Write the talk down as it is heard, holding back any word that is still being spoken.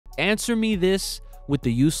answer me this with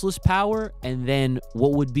the useless power, and then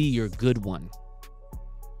what would be your good one?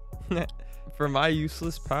 For my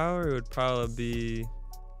useless power, it would probably be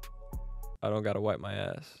I don't gotta wipe my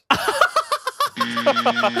ass.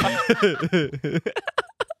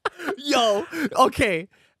 Yo, okay.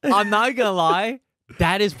 I'm not gonna lie.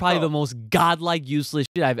 That is probably the most godlike useless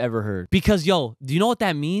shit I've ever heard. Because, yo, do you know what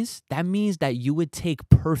that means? That means that you would take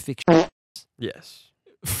perfect Yes.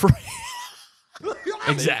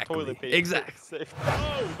 Exactly. Exactly.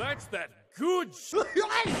 Oh, that's that good shit.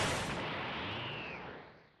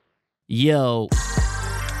 Yo.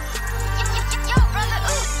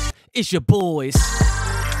 It's your boys.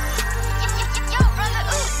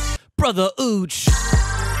 Brother Ooch.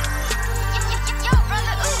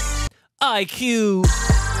 IQ.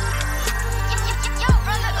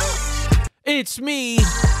 It's me.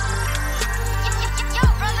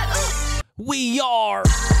 We are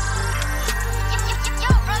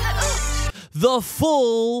the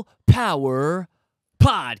Full Power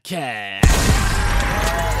Podcast.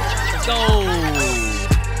 Let's go.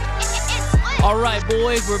 All right,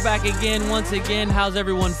 boys, we're back again once again. How's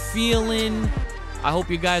everyone feeling? I hope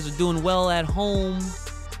you guys are doing well at home.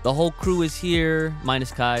 The whole crew is here,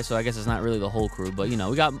 minus Kai, so I guess it's not really the whole crew, but, you know,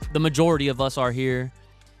 we got the majority of us are here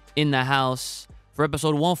in the house for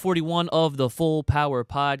episode 141 of the Full Power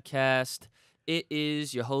Podcast. It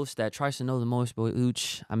is your host that tries to know the most, boy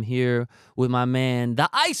Ooch. I'm here with my man, the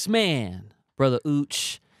Iceman, Brother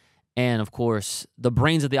Ooch, and, of course, the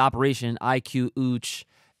brains of the operation, IQ Ooch.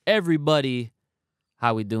 Everybody,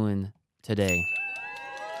 how we doing today?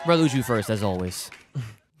 Brother Ooch, you first, as always.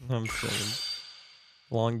 I'm chilling.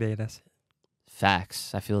 Long day, that's it.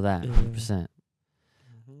 Facts. I feel that 100%.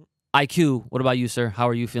 IQ, what about you, sir? How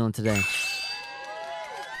are you feeling today?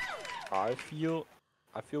 I feel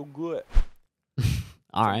good.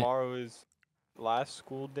 All right. Tomorrow is last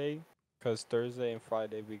school day because Thursday and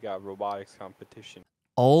Friday we got robotics competition.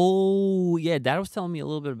 Oh, yeah, Dad was telling me a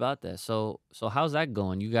little bit about that. So how's that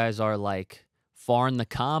going? You guys are like far in the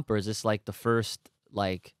comp, or is this like the first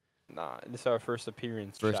like? Nah, this is our first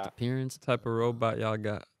appearance. First chat. appearance. What type of robot y'all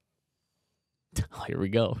got? Oh, here we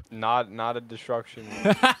go. Not a destruction.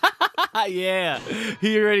 Yeah,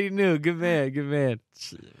 he already knew. Good man. Good man.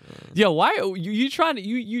 Yo, why you trying to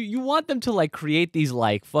you want them to like create these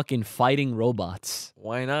like fucking fighting robots?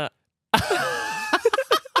 Why not?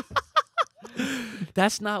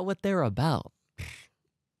 That's not what they're about.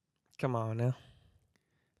 Come on now.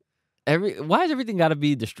 Why has everything got to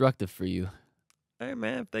be destructive for you? Hey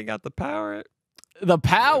man, if they got the power, The if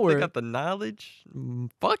power. they got the knowledge,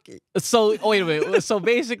 fuck it. So wait a minute. So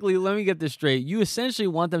basically, let me get this straight. You essentially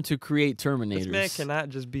want them to create Terminators. This man cannot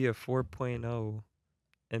just be a 4.0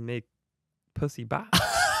 and make pussy box.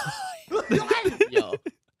 Yo.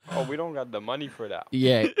 Oh, we don't got the money for that.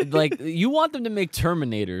 Yeah, like you want them to make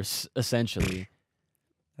Terminators essentially.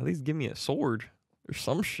 At least give me a sword or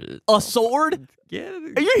some shit. A sword? Yeah.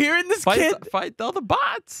 Are you hearing this kid? Fight the other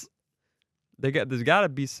bots. There's got to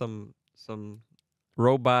be some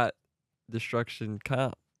robot destruction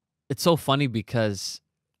comp. It's so funny because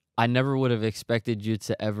I never would have expected you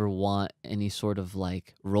to ever want any sort of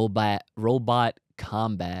like robot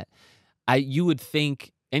combat. You would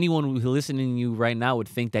think anyone who listening to you right now would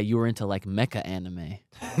think that you were into like mecha anime.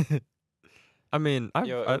 I mean,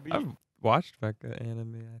 I've watched mecha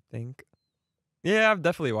anime, I think. Yeah, I've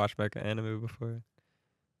definitely watched mecha anime before.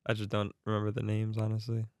 I just don't remember the names,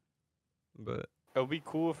 honestly. But It would be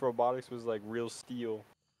cool if robotics was like real steel.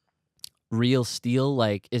 Real Steel,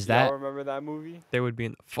 like, is that? Y'all remember that movie? they would be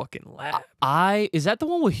in the fucking lab. Is that the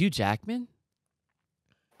one with Hugh Jackman?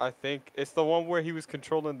 I think it's the one where he was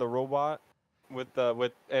controlling the robot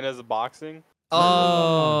and as a boxing.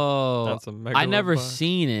 Oh, That's a I never megalobot.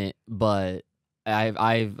 seen it, but I've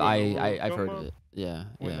heard of it. Yeah,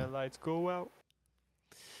 When yeah. the lights go out.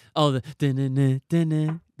 Oh, the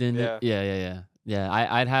Yeah. yeah.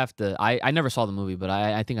 I'd have to. I never saw the movie, but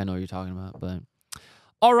I think I know what you're talking about. But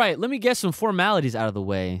all right, let me get some formalities out of the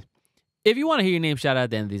way. If you want to hear your name shout out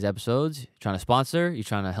at the end of these episodes, you're trying to sponsor, you're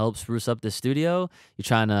trying to help spruce up the studio, you're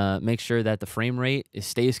trying to make sure that the frame rate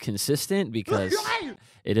stays consistent because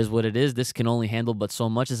it is what it is. This can only handle but so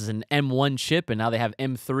much. This is an M1 chip, and now they have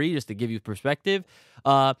M3 just to give you perspective.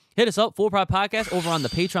 Hit us up, Full Power Podcast, over on the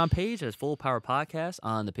Patreon page. There's Full Power Podcast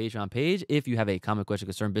on the Patreon page. If you have a comment, question,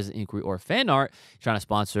 concern, business inquiry, or fan art you're trying to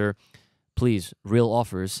sponsor, please, real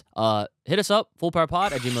offers. Hit us up,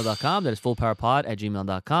 fullpowerpod@gmail.com. That is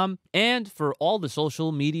fullpowerpod@gmail.com. And for all the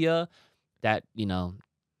social media that,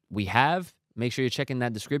 we have, make sure you're checking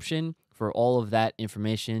that description for all of that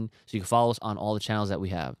information so you can follow us on all the channels that we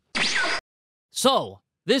have. So,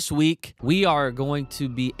 This week, we are going to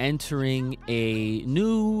be entering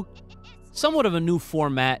somewhat of a new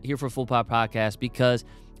format here for Full Power Podcast because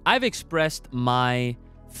I've expressed my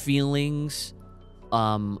feelings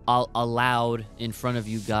aloud in front of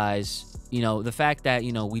you guys. You know, the fact that,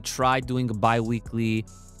 you know, we tried doing a bi-weekly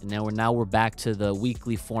and now we're back to the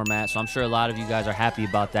weekly format. So I'm sure a lot of you guys are happy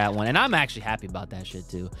about that one. And I'm actually happy about that shit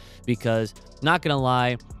too, because not going to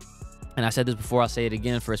lie, and I said this before, I'll say it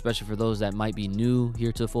again, especially for those that might be new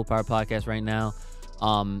here to the Full Power Podcast right now.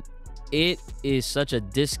 It is such a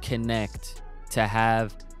disconnect to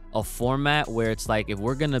have a format where it's like, if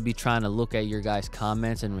we're going to be trying to look at your guys'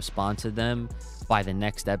 comments and respond to them by the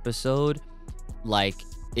next episode, like,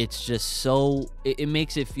 it's just it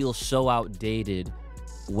makes it feel so outdated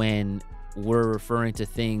when we're referring to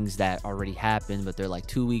things that already happened, but they're like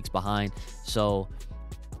 2 weeks behind. So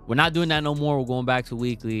we're not doing that no more. We're going back to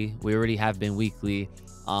weekly. We already have been weekly.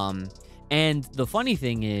 And the funny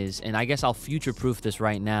thing is, and I guess I'll future-proof this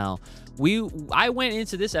right now, I went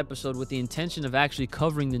into this episode with the intention of actually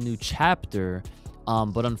covering the new chapter,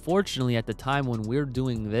 but unfortunately at the time when we're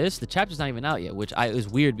doing this, the chapter's not even out yet, which is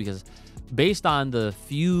weird because based on the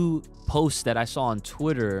few posts that I saw on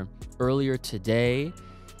Twitter earlier today,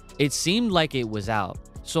 it seemed like it was out.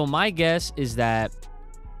 So my guess is that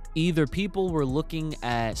either people were looking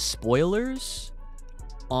at spoilers,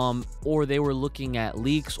 or they were looking at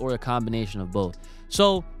leaks, or a combination of both.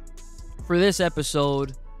 So for this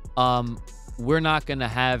episode, we're not gonna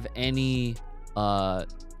have any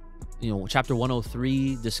chapter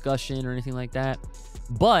 103 discussion or anything like that.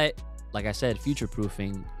 But like I said, future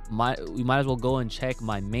proofing, we might as well go and check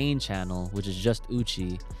my main channel, which is just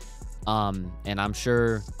Uchi. And I'm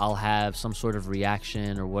sure I'll have some sort of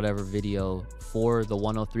reaction or whatever video for the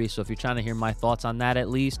 103. So if you're trying to hear my thoughts on that, at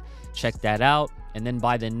least check that out. And then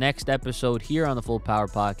by the next episode here on the Full Power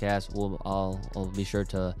Podcast, I'll be sure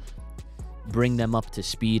to bring them up to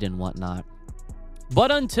speed and whatnot.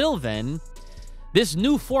 But until then, this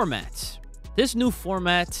new format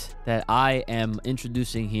that I am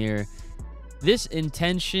introducing here, this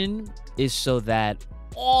intention is so that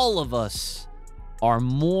all of us are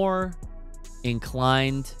more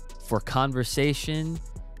inclined for conversation,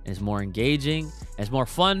 and is more engaging, and it's more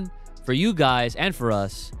fun for you guys and for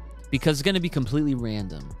us, because it's going to be completely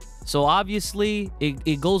random. So obviously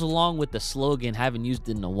it goes along with the slogan, haven't used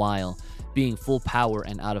it in a while, being full power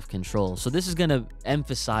and out of control. So this is going to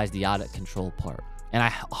emphasize the out of control part. And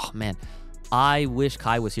I wish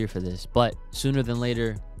Kai was here for this, but sooner than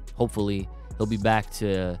later, hopefully he'll be back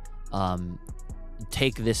to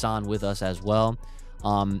take this on with us as well.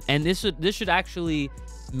 And this should actually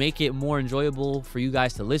make it more enjoyable for you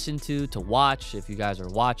guys to listen to watch, if you guys are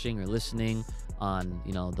watching or listening on,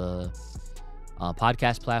 you know, the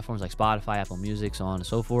podcast platforms like Spotify, Apple Music, so on and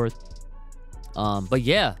so forth. But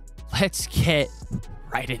yeah, let's get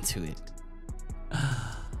right into it.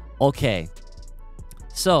 Okay,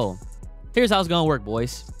 so here's how it's gonna work,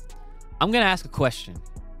 boys. I'm gonna ask a question,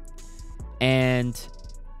 and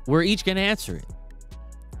we're each gonna answer it.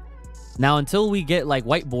 Now, until we get like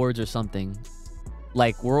whiteboards or something,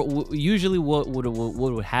 like usually what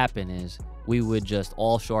would happen is we would just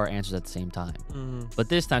all show our answers at the same time. But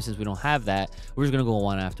this time, since we don't have that, we're just gonna go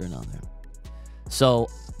one after another. So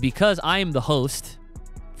because I am the host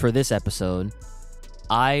for this episode,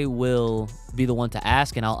 I will be the one to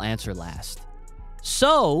ask and I'll answer last.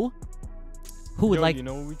 So who would like? You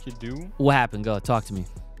know what we could do? What happened? Go talk to me.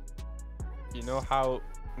 You know how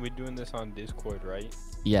we're doing this on Discord, right?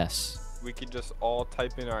 Yes. We could just all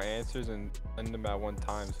type in our answers and send them at one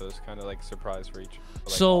time, so it's kind of like surprise for each. Like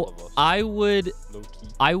so all of us.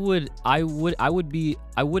 I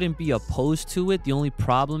wouldn't be opposed to it. The only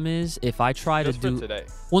problem is if I try just to do for today.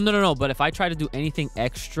 Well, no. But if I try to do anything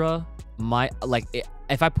extra,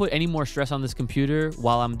 if I put any more stress on this computer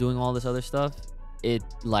while I'm doing all this other stuff, it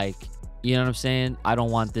like, you know what I'm saying? I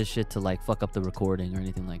don't want this shit to like fuck up the recording or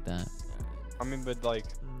anything like that. I mean, but like,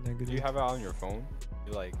 do you have it on your phone?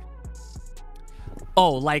 You're like.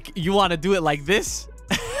 Oh, like you want to do it like this?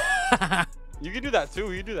 You can do that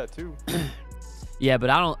too. Yeah, but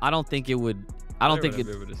I don't think it would. I don't think it.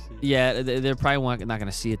 Yeah, they're probably not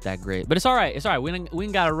gonna see it that great. But it's all right. It's all right. We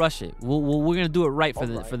ain't gotta rush it. We're gonna do it right for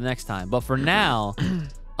the next time. But for now,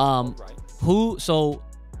 who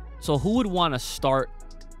would want to start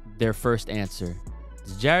their first answer?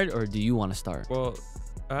 Is Jared, or do you want to start? Well,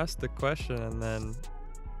 ask the question and then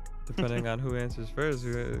depending on who answers first,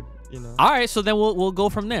 you know. All right, so then we'll go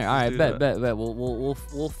from there. All right, bet.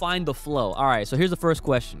 We'll find the flow. All right, so here's the first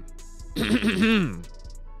question. If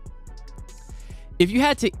you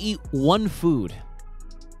had to eat one food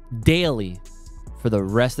daily for the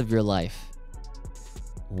rest of your life,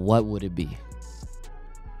 what would it be?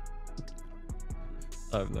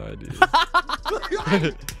 I have no idea.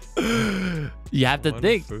 You have to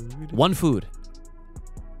think. Food? One food.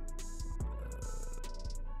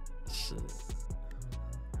 Shit.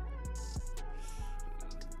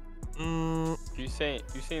 You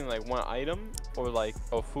saying like one item or like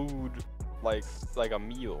a food, like a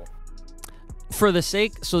meal? For the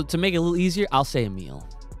sake, so to make it a little easier, I'll say a meal.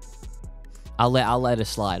 I'll let it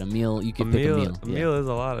slide. A meal, you can pick a meal. A meal is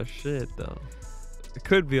a lot of shit though. It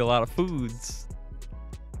could be a lot of foods.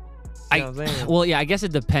 You know what I'm saying? Well, yeah, I guess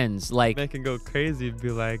it depends. Like, Man can go crazy and be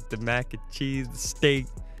like the mac and cheese, the steak,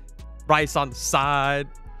 rice on the side.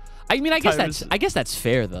 I mean, I guess that's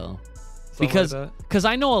fair though, because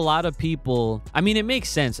I know a lot of people. I mean, it makes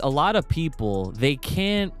sense. A lot of people, they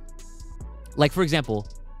can't. Like, for example,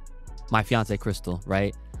 my fiance Crystal,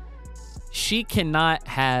 right? She cannot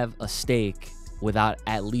have a steak without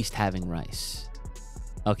at least having rice.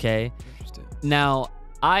 Okay. Interesting. Now,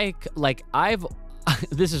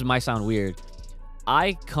 this is might sound weird.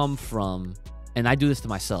 I come from, and I do this to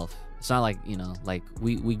myself. It's not like, like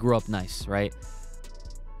we grew up nice, right?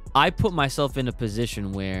 I put myself in a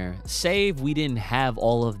position where, say if we didn't have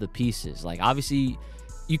all of the pieces, like obviously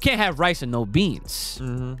you can't have rice and no beans.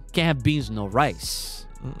 Mm-hmm. Can't have beans and no rice.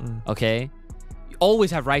 Mm-mm. Okay? You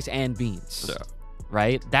always have rice and beans. Yeah.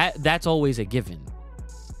 Right? That's always a given.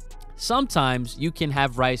 Sometimes you can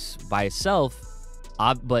have rice by itself,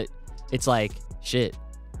 but it's like, shit,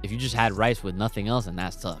 if you just had rice with nothing else, then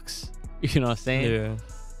that sucks. You know what I'm saying? Yeah.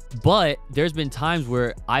 But there's been times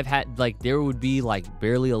where I've had, like, there would be like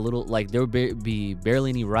barely a little, like there would be barely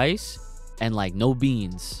any rice and like no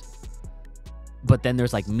beans, but then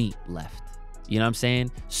there's like meat left. You know what I'm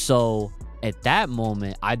saying? So at that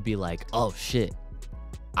moment, I'd be like, oh shit,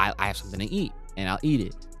 I have something to eat, and I'll eat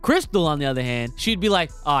it. Crystal, on the other hand, she'd be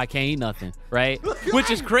like, oh, I can't eat nothing, right? Which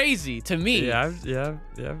is crazy to me.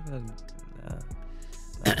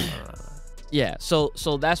 Yeah, so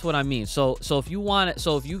that's what I mean. So if you want it,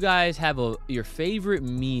 so if you guys have your favorite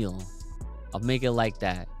meal, I'll make it like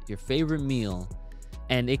that. Your favorite meal,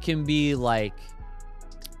 and it can be like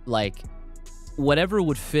whatever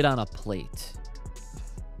would fit on a plate.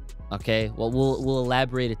 Okay? Well, we'll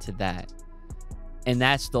elaborate it to that. And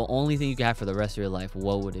that's the only thing you can have for the rest of your life.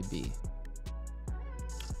 What would it be?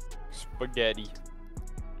 Spaghetti.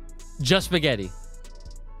 Just spaghetti.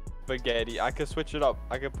 Spaghetti. I could switch it up.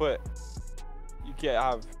 You can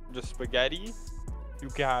have just spaghetti. You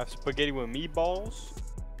can have spaghetti with meatballs.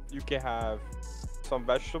 You can have some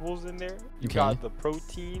vegetables in there. You got the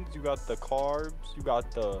proteins. You got the carbs. You got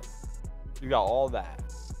all that.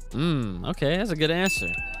 Okay, that's a good answer.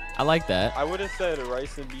 I like that. I would have said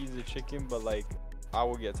rice and beans and chicken, but like I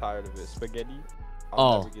would get tired of it. Spaghetti.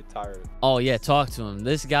 I'll never get tired of it. Oh yeah, talk to him.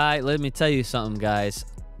 This guy. Let me tell you something, guys.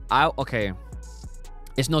 Okay.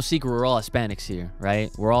 It's no secret we're all Hispanics here,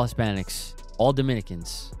 right? We're all Hispanics. All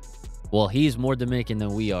Dominicans. Well, he's more Dominican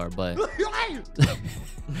than we are, but all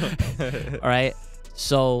right.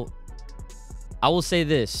 So I will say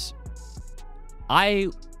this.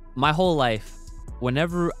 My whole life,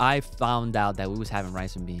 whenever I found out that we was having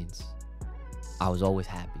rice and beans, I was always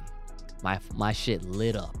happy. My shit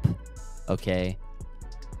lit up. Okay.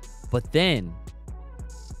 But then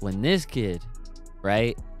when this kid,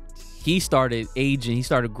 right, he started aging, he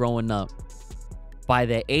started growing up. By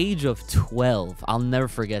the age of 12, I'll never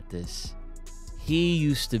forget this. He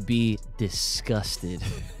used to be disgusted.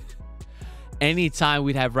 Anytime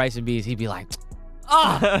we'd have rice and beans, he'd be like,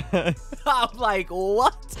 ah! I'm like,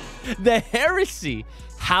 what? The heresy.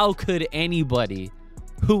 How could anybody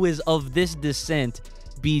who is of this descent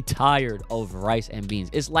be tired of rice and beans?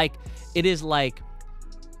 It is like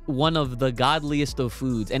one of the godliest of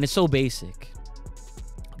foods, and it's so basic.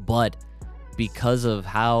 But because of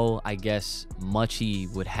how, I guess, much he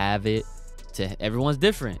would have it, everyone's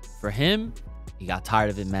different. For him, he got tired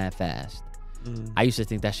of it mad fast. I used to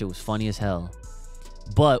think that shit was funny as hell.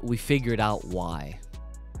 But we figured out why.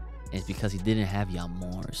 It's because he didn't have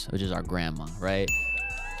yamors, which is our grandma, right?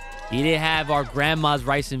 He didn't have our grandma's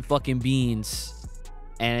rice and fucking beans.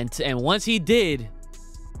 And once he did,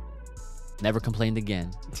 never complained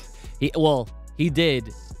again. He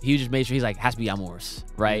did. He just made sure he's like, has to be yamors,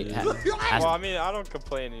 right? Well, I mean, I don't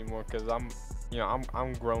complain anymore because I'm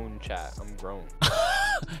grown, chat. I'm grown.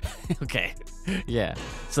 Okay. Yeah.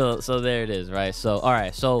 So there it is, right? So all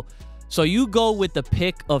right. So you go with the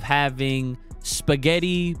pick of having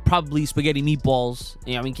spaghetti, probably spaghetti meatballs.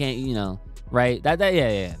 I mean, right?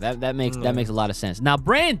 That makes a lot of sense. Now,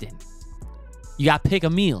 Brandon, you got to pick a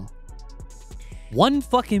meal. One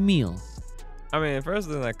fucking meal. I mean, the first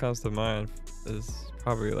thing that comes to mind is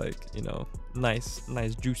probably like, nice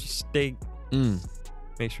juicy steak. Mm.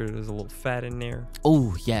 Make sure there's a little fat in there.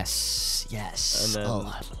 Oh, yes. Yes. And then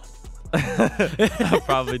Oh. I'll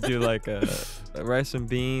probably do like a rice and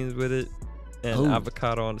beans with it, and Ooh.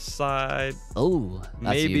 avocado on the side. Oh,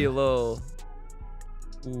 that's Maybe you. a little.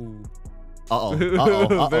 Ooh. Uh-oh.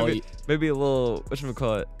 Uh-oh. Uh-oh. Maybe a little,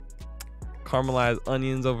 whatchamacallit, caramelized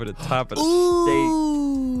onions over the top of the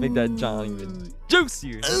Ooh. steak. Make that John even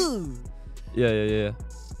juicier. Ooh. Yeah.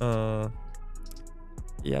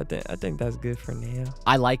 Yeah, I think that's good for now.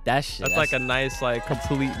 I like that shit. That's like a nice, like,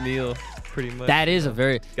 complete meal, pretty much. That is a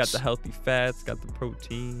very... Got the healthy fats, got the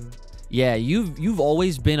protein. Yeah, you've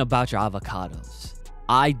always been about your avocados.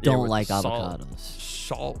 I don't with like salt. avocados.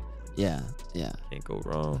 Salt. Yeah. Can't go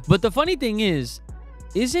wrong. But the funny thing is,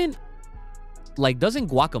 doesn't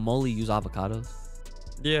guacamole use avocados?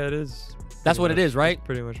 Yeah, it is. That's what it is, right?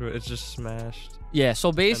 Pretty much what it's just smashed. Yeah, so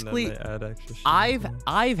And then basically they add extra shit.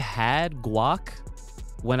 I've had guac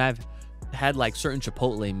when I've had like certain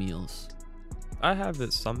Chipotle meals. I have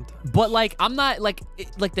it sometimes. But like I'm not like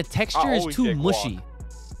the texture is always too get guac. mushy.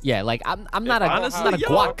 Yeah, like I'm not a honestly, not a yo,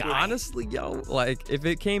 guac guy. honestly, yo, like if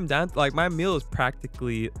it came down to, like, my meal is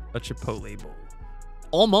practically a Chipotle bowl.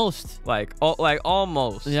 Almost. Like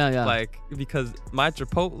almost. Yeah. Like, because my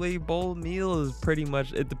Chipotle bowl meal is pretty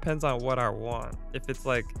much, it depends on what I want. If it's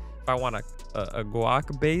like, if I want a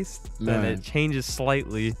guac based, then Right. it changes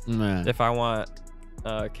slightly. Man. If I want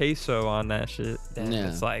queso on that shit, then Yeah.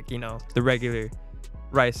 it's like, the regular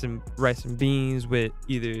rice and beans with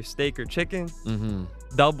either steak or chicken, Mm-hmm.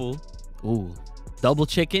 double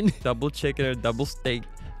Chicken. double chicken or double steak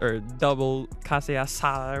or double case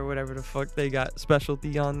asada or whatever the fuck they got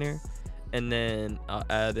specialty on there, and then I'll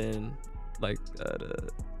add in like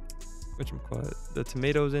the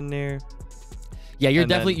tomatoes in there. Yeah, you're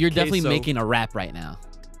And then definitely queso. making a wrap right now.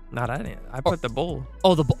 Not I didn't. I put the bowl.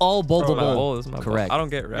 Oh, the bowl. My bowl is my bowl. Correct. I don't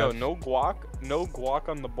get wraps. Yo, no guac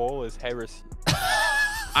on the bowl is heresy.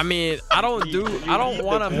 I mean, I don't You need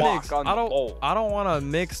want to the guac mix. on the bowl. I don't want to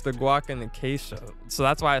mix the guac and the queso. So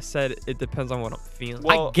that's why I said it depends on what I'm feeling.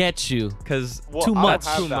 Well, I get you. Cause Well, Too I much.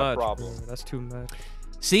 don't have too that much. problem. Bro. That's too much.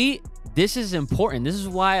 See, this is important. This is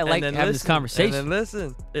why I like And then having this listen, conversation. And then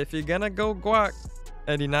listen, if you're gonna go guac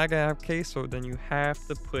and you're not gonna have queso, then you have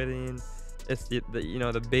to put in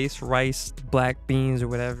the base rice, black beans or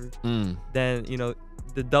whatever. Mm. Then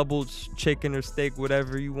the double chicken or steak,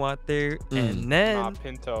 whatever you want there, and Nah, then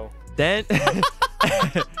pinto.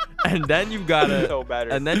 and then you gotta Pinto better.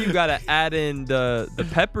 and then you gotta add in the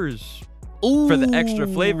peppers Ooh. for the extra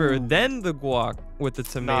flavor. Then the guac with the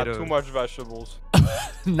Nah, tomato. too much vegetables.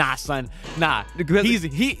 Nah, son. Nah. Because-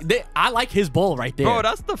 I like his bowl right there. Bro,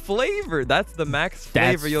 that's the flavor. That's the max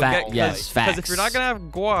That's flavor you'll fact- get. yes, Because if you're not facts. gonna have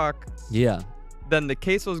guac, Yeah. then the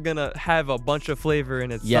queso's gonna have a bunch of flavor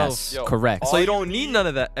in itself. Yes. Yo, Correct. So all you you don't need need- none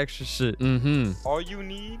of that extra shit. Mm-hmm. All you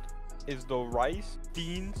need is the rice,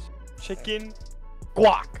 beans, chicken,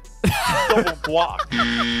 guac. Double guac.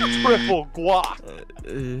 Triple guac.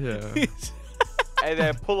 Yeah. And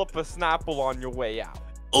then pull up a Snapple on your way out.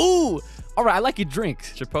 Ooh. All right. I like your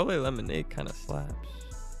drinks. Chipotle lemonade kind of slaps.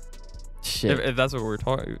 Shit. If that's what we're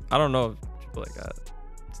talking. I don't know if Chipotle got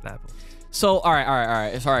Snapple. So all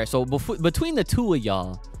right. So between the two of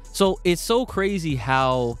y'all, so it's so crazy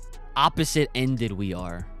how opposite ended we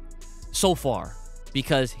are so far,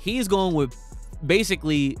 because he's going with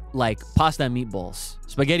basically like pasta and meatballs,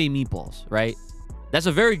 spaghetti and meatballs, right? That's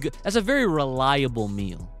a very reliable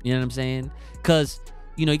meal. You know what I'm saying? Cause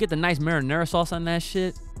you get the nice marinara sauce on that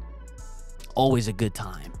shit. Always a good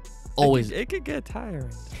time. Always. It could get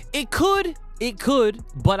tiring. It could,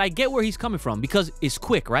 but I get where he's coming from because it's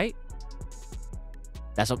quick, right?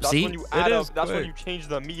 That's what. That's See, when you add It up. is That's when quick. you change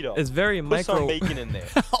the meat up. It's very Put some micro. bacon in there.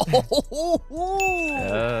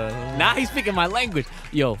 Now he's speaking my language.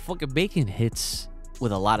 Yo, fucking bacon hits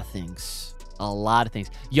with a lot of things.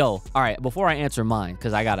 Yo, all right. Before I answer mine,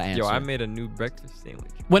 because I gotta answer. Yo, I made a new breakfast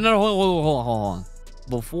sandwich. Wait, no, hold on.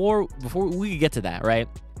 Before we get to that, right?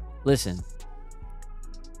 Listen,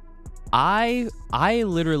 I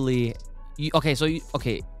literally.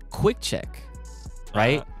 Okay. Quick check,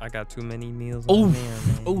 right? I got too many meals. Oof, On there,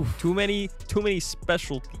 man. oof. Too many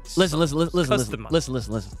specialties. Listen.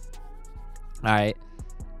 Customized. All right.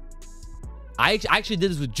 I actually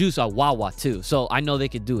did this with Juice at Wawa too, so I know they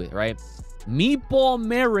could do it, right? Meatball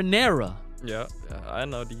marinara. Yeah, I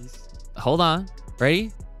know these. Hold on.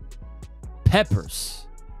 Ready? Peppers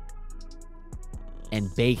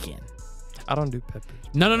and bacon. I don't do peppers.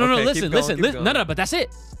 No. Okay, Listen. keep going. No. But that's it.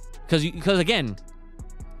 Because again,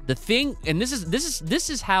 the thing, and this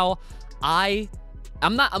is how I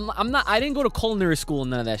didn't go to culinary school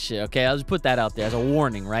and none of that shit. Okay, I'll just put that out there as a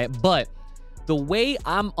warning, right? But the way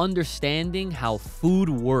I'm understanding how food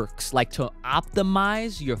works, like to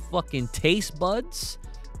optimize your fucking taste buds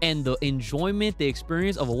and the enjoyment, the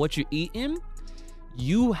experience of what you're eating,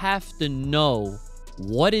 you have to know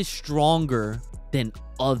what is stronger than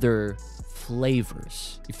other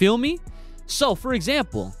flavors. You feel me? So, for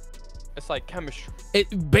example, it's like chemistry.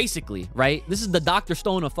 It basically, right? This is the Dr.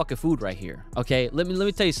 Stone of fucking food right here. Okay, let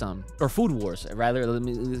me tell you something, or Food Wars rather. Let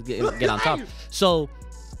me get on top. So,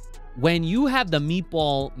 when you have the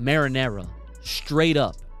meatball marinara, straight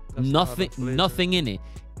up, nothing in it,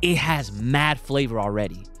 it has mad flavor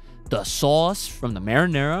already. The sauce from the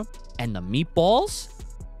marinara and the meatballs,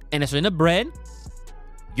 and it's in the bread.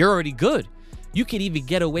 You're already good. You could even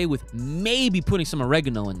get away with maybe putting some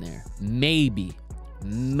oregano in there. Maybe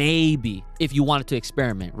if you wanted to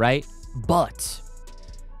experiment, right? But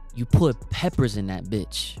you put peppers in that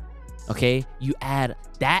bitch, okay?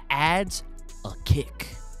 That adds a kick,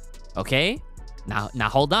 okay? Now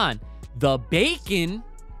hold on. The bacon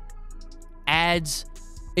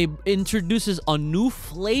it introduces a new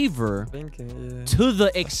flavor to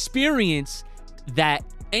the experience that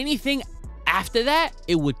anything after that,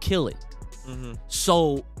 it would kill it.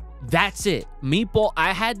 So that's it. Meatball,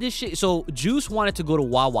 I had this shit. So Juice wanted to go to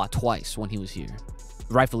Wawa twice when he was here.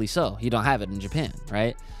 Rightfully so. He don't have it in Japan,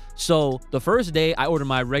 right? So the first day, I ordered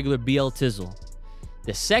my regular BL Tizzle.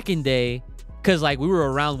 The second day, because like we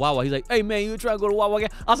were around Wawa, he's like, hey man, you try to go to Wawa again?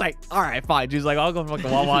 I was like, all right, fine. Juice like, I'll go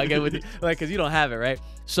fucking Wawa again with you. Like, because you don't have it, right?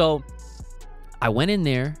 So I went in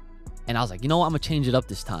there and I was like, you know what? I'm going to change it up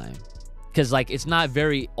this time. Because like it's not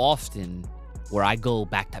very often where I go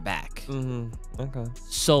back to back. Okay.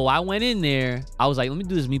 So I went in there. I was like, let me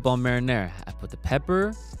do this meatball marinara. I put the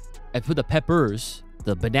peppers,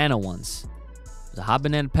 the banana ones, the hot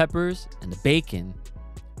banana peppers, and the bacon.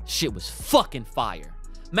 Shit was fucking fire.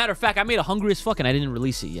 Matter of fact, I made a hungry as fuck and I didn't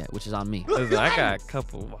release it yet, which is on me. Listen, I got a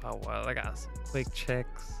couple. I got some quick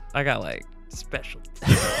checks. I got like special.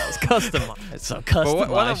 It's customized. So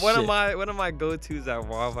customized. One of my go-tos at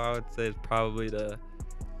Wawa, I would say is probably the.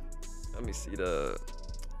 Let me see the.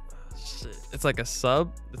 Shit. It's like a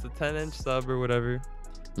sub. It's a 10-inch sub or whatever.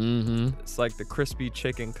 It's like the crispy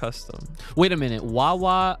chicken custom. Wait a minute.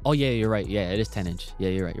 Wawa. Oh yeah, you're right. Yeah, it is 10-inch. Yeah,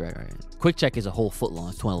 you're right. Quick check is a whole foot long.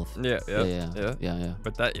 It's 12. Yeah.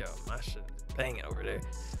 But that, my shit banging over there.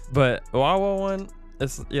 But Wawa one,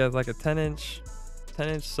 it's like a 10-inch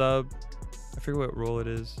sub. I forget what roll it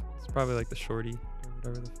is. It's probably like the shorty or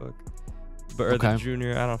whatever the fuck. Or the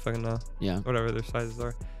junior. I don't fucking know. Yeah. Whatever their sizes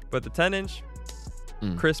are. But the 10-inch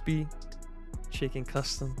crispy chicken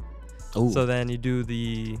custom. Ooh. So then you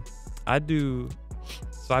do I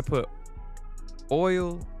put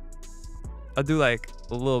oil. I do like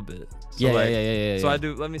a little bit. So So I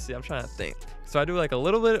do, let me see, I'm trying to think. So I do like a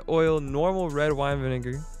little bit of oil, normal red wine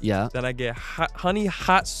vinegar. Yeah. Then I get honey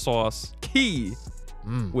hot sauce,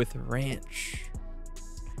 with ranch.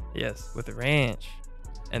 Yes, with the ranch.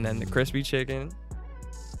 And then the crispy chicken.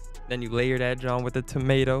 Then you layer that John with the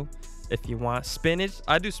tomato. If you want spinach,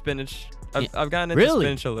 I do spinach. I've gotten into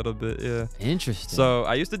spinach a little bit, yeah. Interesting. So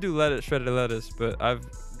I used to do shredded lettuce, but I've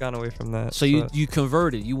gone away from that. So you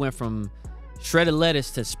converted. You went from shredded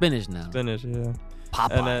lettuce to spinach now. Spinach, yeah.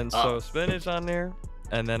 Popeye. And then so spinach on there,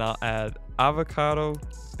 and then I'll add avocado,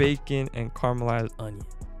 bacon, and caramelized onion.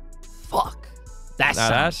 Fuck. That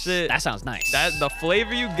sounds nice. That the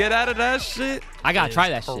flavor you get out of that shit. I gotta try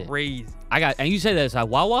that shit. Crazy. And you say that it's like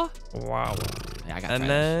Wawa? Wow. Yeah, I gotta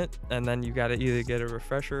try and then you gotta either get a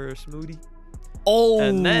refresher or a smoothie. Oh.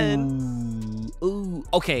 And then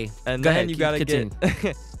okay. And then you gotta get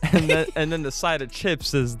and then the side of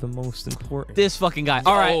chips is the most important. This fucking guy.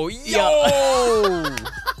 All right. Yo,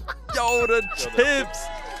 the chips.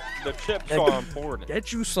 The chips are important.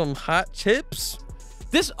 Get you some hot chips.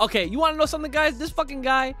 You want to know something, guys? This fucking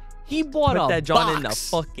guy, he bought Put a that John box. in the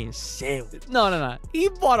fucking sandwich. No. He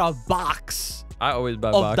bought a box. I always buy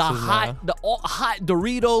of boxes the hot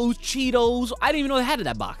Doritos, Cheetos. I didn't even know they had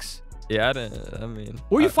that box. Yeah, I didn't. I mean,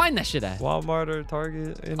 where you find that shit at? Walmart or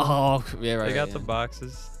Target. You know? Oh, yeah, right. They got the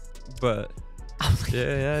boxes, but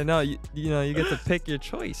no, you get to pick your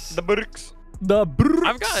choice. The bricks.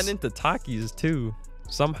 I've gotten into Takis too,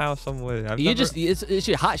 somehow, some way. It's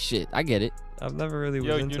your hot shit. I get it. I've never really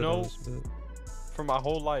was into those. But for my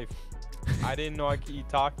whole life, I didn't know I could eat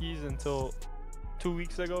Takis until 2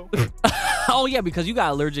 weeks ago. Oh yeah, because you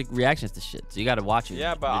got allergic reactions to shit, so you got to watch it.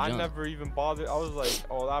 Yeah, but I never even bothered. I was like,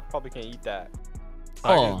 I probably can't eat that.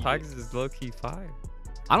 Takis is low key fire.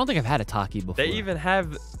 I don't think I've had a Taki before. They even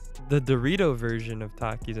have the Dorito version of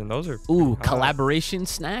Takis, and those are collaboration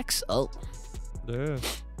snacks. Oh, yeah,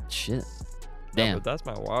 shit, damn. But that's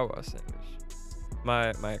my Wawa sandwich.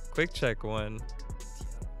 My quick check one.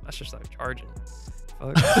 I should start charging.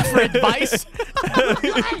 For advice.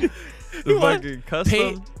 The fucking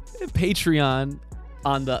custom Patreon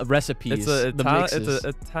on the recipes. It's mixes. it's an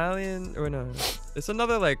Italian or no? It's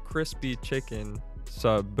another like crispy chicken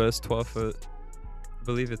sub, but it's 12 foot. I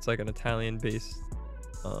believe it's like an Italian based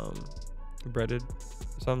breaded,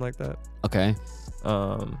 something like that. Okay.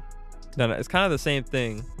 Then it's kind of the same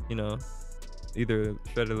thing, you know, either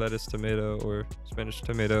shredded lettuce, tomato, or spinach,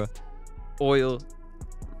 tomato, oil,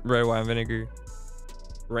 red wine vinegar,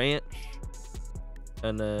 ranch,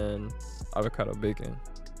 and then avocado bacon.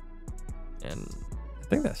 And I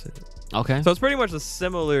think that's it. Okay. So it's pretty much a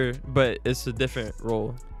similar, but it's a different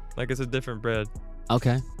roll. Like it's a different bread.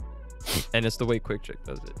 Okay. And it's the way Quick Check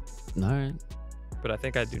does it. All right. But I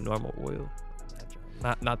think I do normal oil.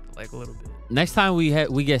 Not like a little bit. Next time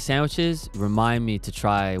we get sandwiches, remind me to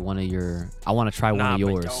try one of your. I want to try one of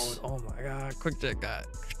yours. But oh my god, Quick Check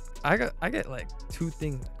I get like 2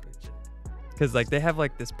 things at Quick Check. Cause like they have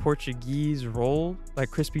like this Portuguese roll, like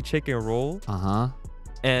crispy chicken roll.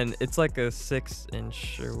 And it's like a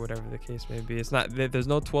 6-inch or whatever the case may be. It's not. There's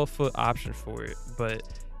no 12-foot option for it, but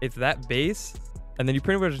it's that base, and then you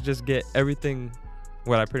pretty much just get everything.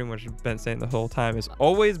 What I pretty much been saying the whole time is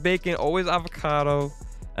always bacon, always avocado,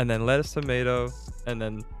 and then lettuce, tomato, and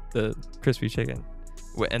then the crispy chicken,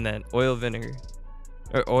 and then oil vinegar,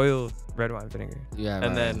 or oil red wine vinegar. Yeah.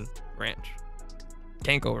 And then ranch.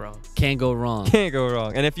 Can't go wrong. Can't go wrong. Can't go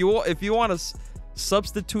wrong. And if you want to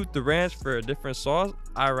substitute the ranch for a different sauce,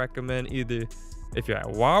 I recommend either if you're at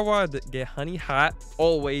Wawa, get honey hot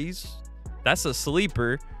always. That's a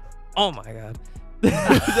sleeper. Oh my god.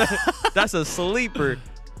 That's a sleeper.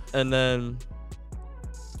 And then,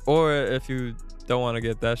 or if you don't want to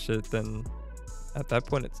get that shit, then at that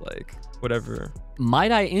point it's like whatever.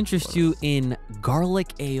 Might I interest you in garlic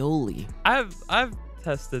aioli? I've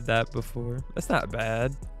tested that before. That's not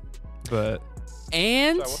bad, but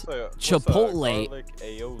and Chipotle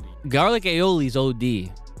garlic aioli's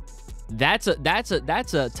OD. That's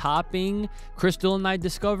a topping Crystal and I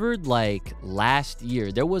discovered like last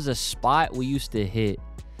year. There was a spot we used to hit.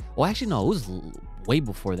 Well, actually no, it was way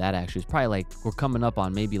before that. Actually, it's probably like we're coming up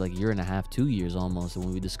on maybe like 1.5 years, 2 years almost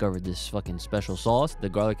when we discovered this fucking special sauce, the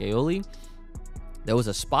garlic aioli. There was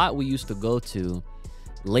a spot we used to go to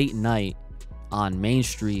late night on Main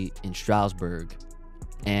Street in Stroudsburg,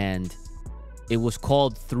 and it was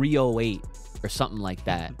called 308 or something like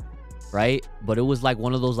that. Right? But it was like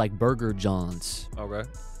one of those like burger johns.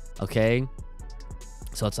 Okay.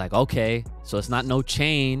 So it's like, okay. So it's not no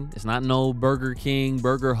chain. It's not no Burger King,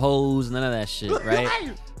 Burger Hose, none of that shit,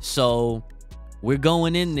 right? So we're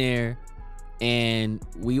going in there and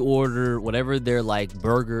we order whatever their like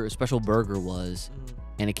burger, special burger was.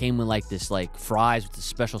 And it came with like this like fries with the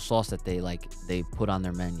special sauce that they put on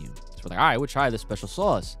their menu. So we're like, all right, we'll try this special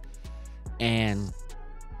sauce. And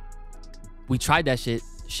we tried that shit.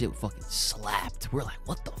 Shit fucking slapped. We're like,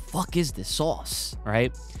 what the fuck is this sauce,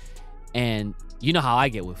 right? And you know how I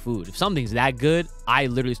get with food. If something's that good, I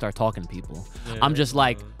literally start talking to people. Yeah, I'm just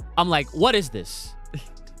like, what is this?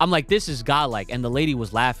 I'm like, this is godlike. And the lady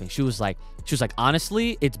was laughing. She was like,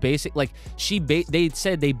 honestly, it's basic. Like they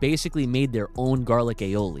said they basically made their own garlic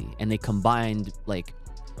aioli, and they combined like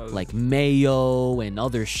mayo and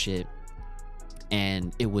other shit,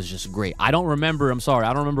 and it was just great. I don't remember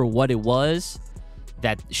what it was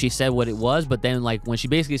that she said what it was, but then like when she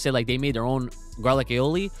basically said like they made their own garlic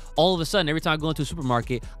aioli, all of a sudden every time I go into a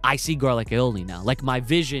supermarket I see garlic aioli now. Like my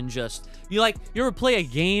vision just, you ever play a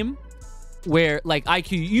game where like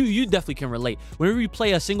IQ, you definitely can relate, whenever you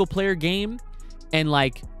play a single player game and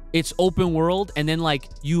like it's open world and then like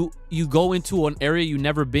you go into an area you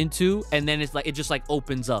never been to and then it's like it just like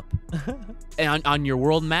opens up and on your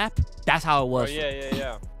world map. That's how it was.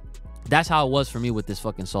 Yeah. That's how it was for me with this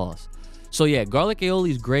fucking sauce. So yeah, garlic aioli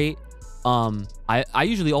is great. I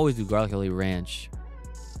usually always do garlic aioli ranch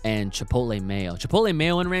and chipotle mayo. Chipotle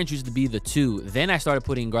mayo and ranch used to be the two. Then I started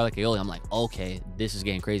putting garlic aioli. I'm like, okay, this is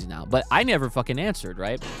getting crazy now. But I never fucking answered,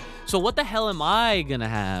 right? So what the hell am I gonna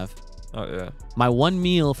have? Oh yeah. My one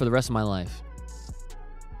meal for the rest of my life.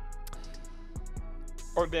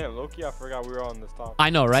 Oh damn, Loki, I forgot we were on this topic.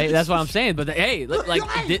 I know, right? That's what I'm saying. But hey, like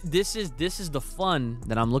this is the fun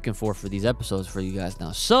that I'm looking for these episodes for you guys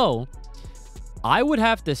now. So I would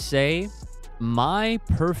have to say my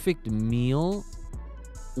perfect meal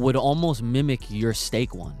would almost mimic your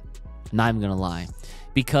steak one. Not even gonna lie,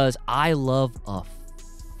 because I love a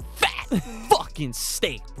fat fucking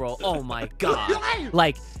steak, bro. Oh my god,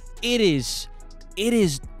 like it is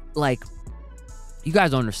like, you guys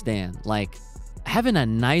don't understand. Like having a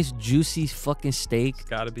nice juicy fucking steak It's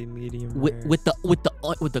gotta be medium with rare. with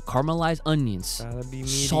the caramelized onions, Gotta be medium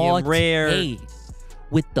sauteed rare.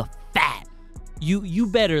 with the fat. You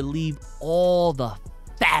better leave all the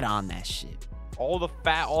fat on that shit. All the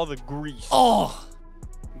fat, all the grease. Oh,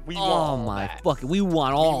 We want all my that. fucking, we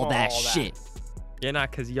want all want that all that. shit. Yeah, nah,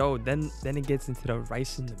 cause then it gets into the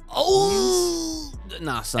rice and the Oh,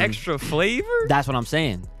 nah, son. extra flavor. That's what I'm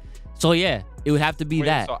saying. So yeah, it would have to be Wait,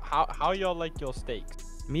 that. So how y'all like your steaks?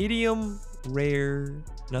 Medium rare,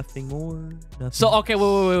 nothing more. Nothing. So okay,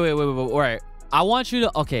 wait. All right, I want you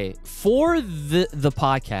to for the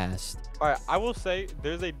podcast. All right, I will say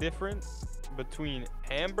there's a difference between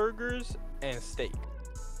hamburgers and steak.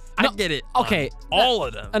 I No, get it. okay, on all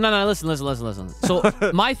of them. No, listen. So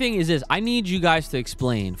my thing is this: I need you guys to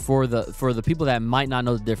explain for the people that might not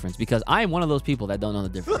know the difference, because I am one of those people that don't know the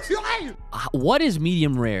difference. What is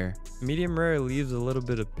medium rare? Medium rare leaves a little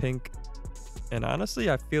bit of pink, and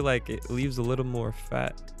honestly, I feel like it leaves a little more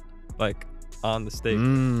fat, like on the steak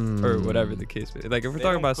or whatever the case may be. Like if we're They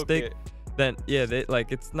talking don't about cook steak, it. then yeah,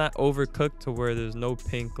 it's not overcooked to where there's no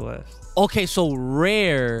pink left. Okay, so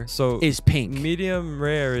rare So is pink. medium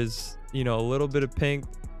rare is a little bit of pink,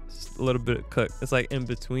 a little bit of cooked. It's like in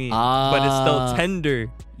between, but it's still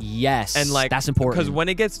tender. Yes, And like that's important. because when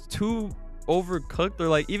it gets too overcooked, or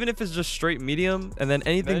like even if it's just straight medium and then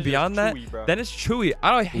anything Then it's just beyond that, chewy, bro. then it's chewy.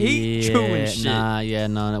 I don't hate chewing shit.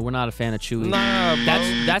 No, we're not a fan of chewy. Nah, bro.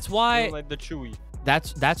 That's I why don't like the chewy.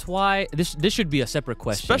 that's why this should be a separate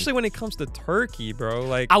question. Especially when it comes to turkey, bro.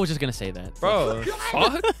 Like, I was just gonna say that, bro,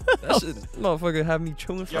 fuck that shit, motherfucker, have me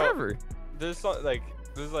chewing forever. There's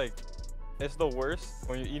it's the worst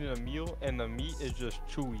when you're eating a meal and the meat is just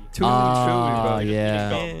chewy. Too chewy, bro.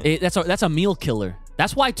 yeah. Yeah. That's a meal killer.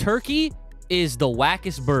 That's why turkey is the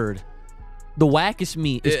wackest bird. The wackest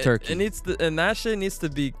meat is turkey. And that shit needs to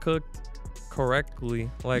be cooked correctly.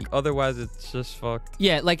 Like otherwise, it's just fucked.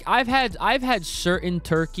 Yeah, like I've had certain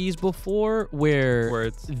turkeys before where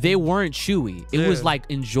it's they weren't chewy. It was Yeah. like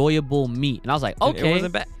enjoyable meat, and I was like, and okay, it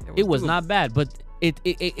wasn't bad. it was doable. not bad, but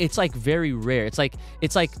it's like very rare. It's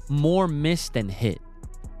like more miss than hit.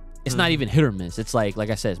 It's not even hit or miss. It's like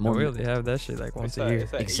I said, it's more. We only have that shit like once a year.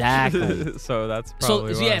 Exactly. So that's So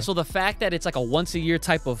probably why. yeah, so the fact that it's like a once a year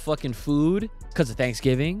type of fucking food because of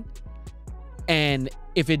Thanksgiving, and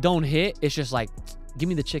if it don't hit, it's just like, give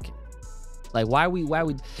me the chicken. Like why we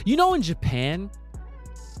in Japan,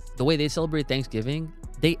 the way they celebrate Thanksgiving,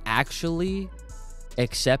 they actually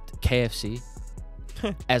accept KFC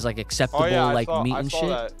as like acceptable meat and shit.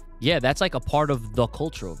 That. Yeah, that's like a part of the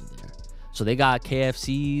culture over there. So they got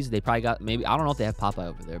KFCs. They probably got I don't know if they have Popeye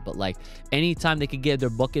over there, but like anytime they could get their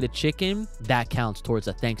bucket of chicken, that counts towards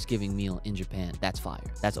a Thanksgiving meal in Japan. That's fire.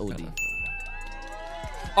 That's OD.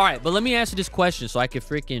 All right, but let me answer this question so I could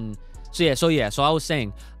freaking. So I was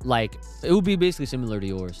saying, like, it would be basically similar to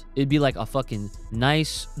yours. It'd be like a fucking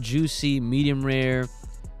nice, juicy, medium rare,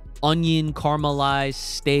 onion caramelized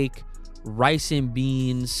steak, rice and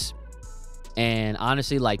beans, and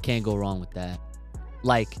honestly, like, can't go wrong with that.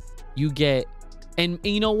 Like, you get, and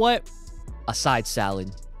you know what? A side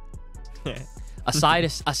salad. a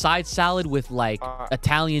side salad with like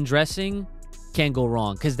Italian dressing, can't go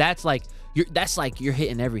wrong, because that's like you're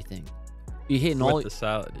hitting everything. You're hitting with all the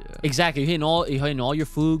salad, yeah. Exactly. You're hitting all your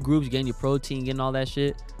food groups, getting your protein, getting all that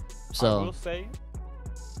shit. I So will say,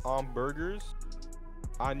 on burgers,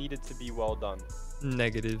 I need it to be well done.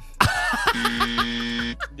 Negative.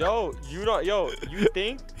 You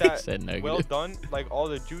think that said negative. well done, like all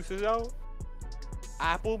the juices out?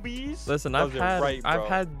 Applebee's. Listen, does it right, bro. I've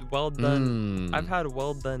had well done. I've had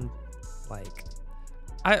well done, like.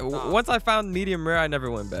 Once I found medium rare, I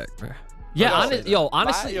never went back, bro. yeah,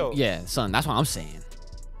 honestly, yeah, son, that's what I'm saying.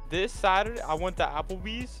 This Saturday, I went to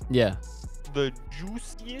Applebee's. Yeah. The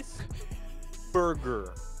juiciest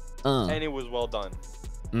burger, and it was well done.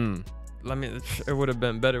 It would have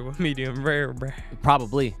been better with medium rare, bro.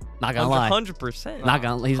 Probably. Not gonna lie. 100%. Not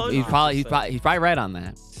gonna. He's probably right on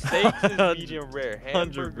that. Steaks is medium rare.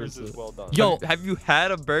 Hamburgers is well done. Yo, have you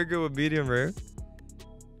had a burger with medium rare?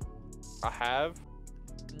 I have.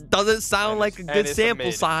 Doesn't sound like a good sample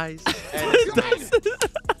mid. size. And it's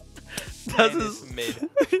mid. Doesn't. Mid.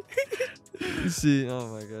 You see, oh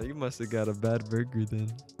my god, you must have got a bad burger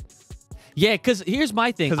then. yeah, because here's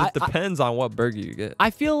my thing. Because it depends on what burger you get. I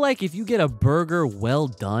feel like if you get a burger well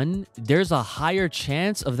done, there's a higher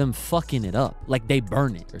chance of them fucking it up. Like they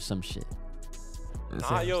burn it or some shit.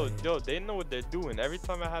 Nah, they know what they're doing. Every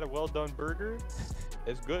time I had a well done burger,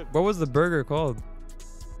 it's good. What was the burger called? Do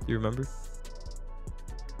you remember?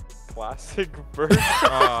 Classic bird.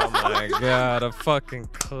 Oh my god, of fucking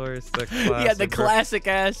course, the classic. Yeah, the classic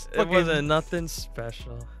ass. It wasn't nothing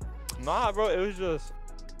special. Nah, bro, it was just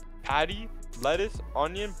patty, lettuce,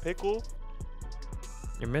 onion, pickle.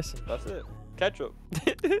 You're missing. That's it. Ketchup.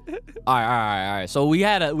 All right. So we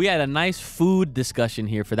had a nice food discussion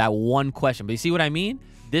here for that one question. But you see what I mean?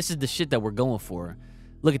 This is the shit that we're going for.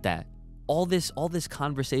 Look at that. All this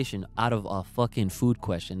conversation out of a fucking food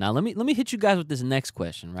question. Now let me hit you guys with this next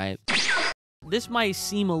question, right? This might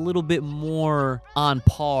seem a little bit more on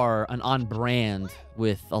par and on brand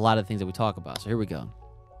with a lot of the things that we talk about. So here we go.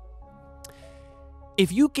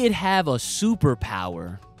 If you could have a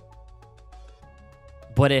superpower,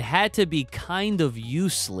 but it had to be kind of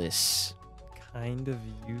useless. Kind of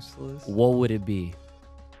useless? What would it be?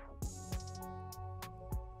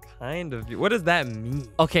 Kind of. What does that mean?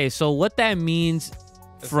 Okay, so what that means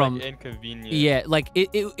It's from like inconvenient. yeah, like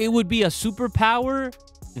it would be a superpower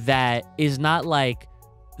that is not like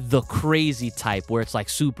the crazy type where it's like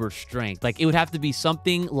super strength. Like it would have to be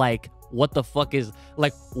something like what the fuck is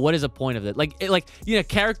like what is the point of it? Like you know, a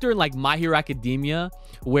character in like My Hero Academia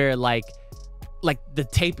where like the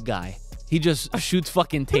tape guy, he just shoots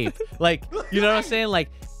fucking tape. Like, you know what I'm saying? Like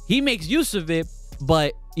he makes use of it,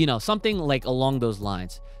 but you know, something like along those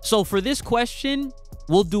lines. So for this question,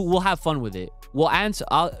 we'll have fun with it.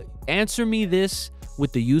 I'll answer me this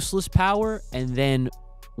with the useless power, and then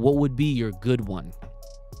what would be your good one?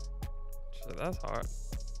 Shit, that's hard.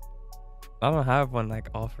 I don't have one like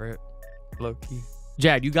offer it low key.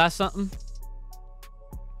 Jad, you got something?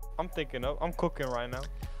 I'm cooking right now.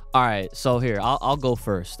 All right, so here, I'll go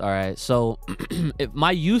first. All right, so if my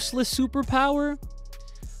useless superpower,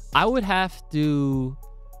 I would have to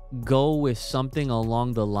go with something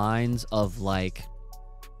along the lines of like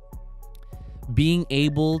being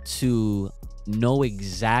able to know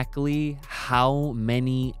exactly how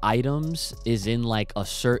many items is in like a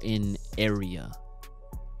certain area,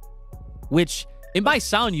 which it might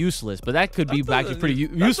sound useless, but that could be actually pretty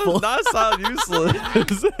useful. That does not sound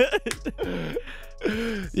useless.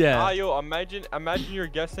 Yeah. Yo, imagine you're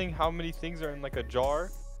guessing how many things are in like a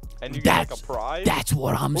jar, and you get like a prize. That's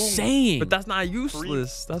what I'm saying. But that's not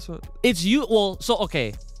useless. That's what it's you. Well, so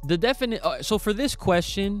okay. The definite. So for this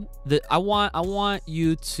question, I want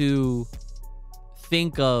you to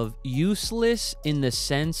think of useless in the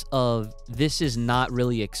sense of this is not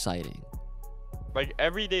really exciting. Like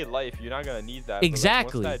everyday life, you're not gonna need that.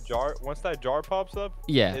 Exactly. But, like, once that jar pops up,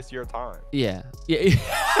 yeah, it's your time. Yeah.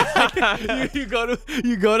 you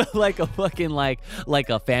go to like a fucking like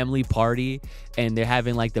a family party, and they're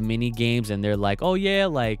having like the mini games, and they're like, oh yeah,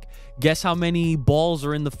 like guess how many balls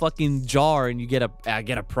are in the fucking jar, and you get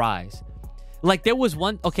a prize. Like there was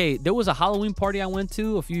a Halloween party I went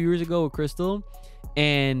to a few years ago with Crystal,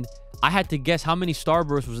 and I had to guess how many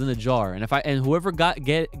Starburst was in the jar, and whoever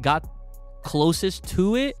got closest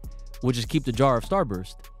to it would just keep the jar of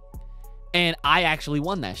Starburst. And I actually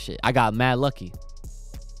won that shit. I got mad lucky.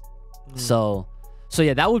 So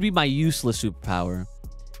yeah, that would be my useless superpower.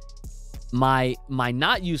 My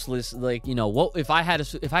not useless, like, you know, what if I had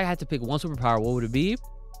to pick one superpower, what would it be?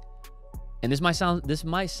 And this might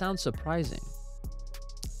sound surprising.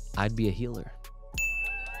 I'd be a healer.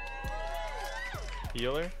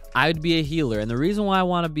 Healer? I'd be a healer. And the reason why I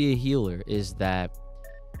want to be a healer is that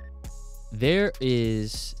there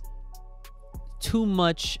is too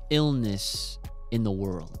much illness in the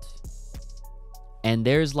world. And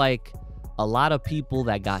there's like a lot of people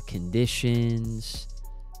that got conditions,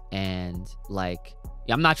 and like,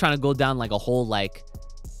 I'm not trying to go down like a whole like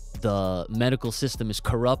the medical system is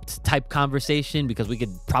corrupt type conversation, because we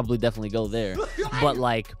could probably definitely go there. But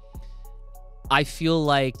like, I feel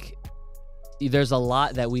like there's a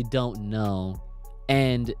lot that we don't know,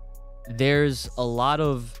 and there's a lot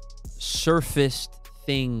of surfaced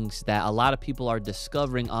things that a lot of people are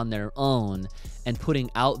discovering on their own and putting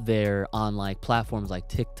out there on like platforms like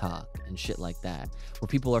TikTok and shit like that, where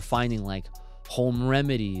people are finding like home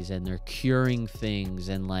remedies and they're curing things,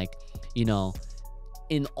 and like, you know,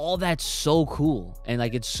 and all that's so cool, and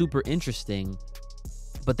like it's super interesting.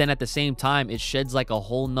 But then at the same time, it sheds like a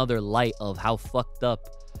whole nother light of how fucked up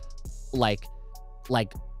like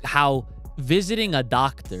how visiting a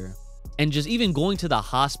doctor and just even going to the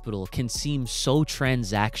hospital can seem so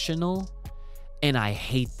transactional, and I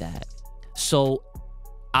hate that. So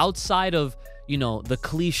outside of, you know, the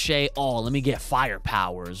cliche, oh, let me get fire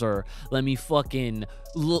powers, or let me fucking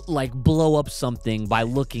like blow up something by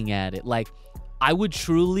looking at it, like I would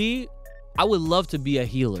love to be a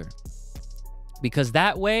healer, because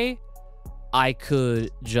that way I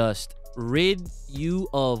could just rid you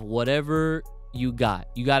of whatever you got.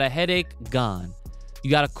 You got a headache? Gone. You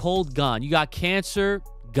got a cold, gone. You got cancer,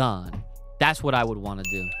 gone. That's what I would want to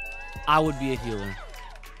do. I would be a healer.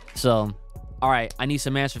 So, all right, I need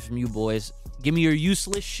some answers from you boys. Give me your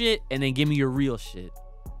useless shit, and then give me your real shit.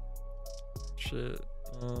 Shit.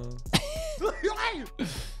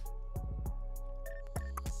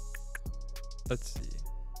 Let's see.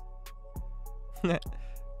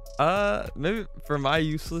 Maybe for my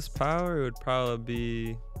useless power, it would probably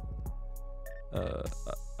be,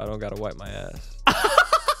 I don't gotta wipe my ass.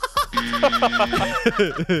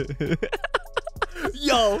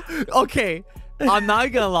 Yo, okay. I'm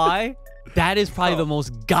not gonna lie. That is probably the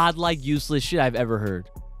most godlike useless shit I've ever heard.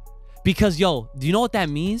 Because, yo, do you know what that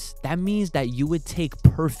means? That means that you would take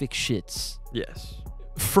perfect shits. Yes.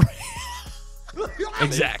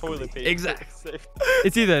 Exactly. Exactly.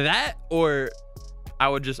 It's either that or I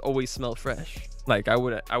would just always smell fresh. Like I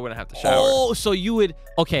wouldn't have to shower. Oh, so you would,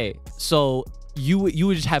 okay, so you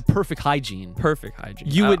would just have perfect hygiene. Perfect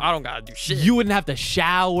hygiene. I don't gotta do shit. You wouldn't have to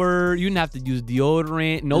shower. You wouldn't have to use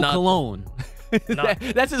deodorant. No Nothing. cologne.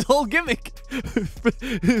 That's his whole gimmick.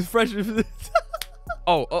 Fresh.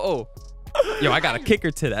 Oh. Yo, I got a kicker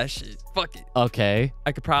to that shit. Fuck it. Okay.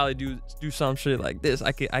 I could probably do some shit like this.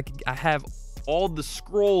 I have all the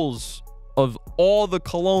scrolls of all the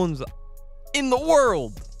colognes in the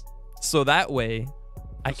world. So that way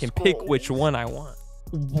I can pick which one I want.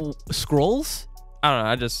 Scrolls? I don't know.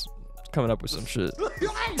 I just coming up with some shit.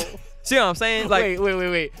 See what I'm saying? Like,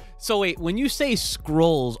 wait. So wait, when you say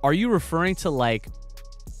scrolls, are you referring to like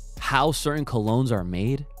how certain colognes are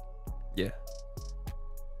made? Yeah.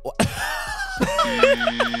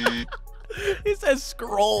 He says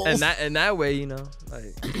scrolls. And that way, you know,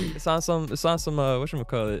 like it's on some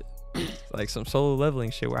whatchamacallit, like some solo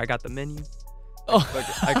leveling shit where I got the menu. Oh.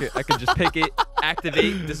 Like, I could just pick it,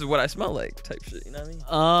 activate. This is what I smell like, type shit. You know what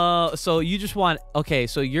I mean? So you just want, okay,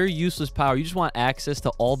 so your useless power, you just want access to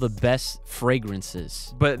all the best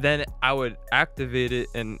fragrances. But then I would activate it,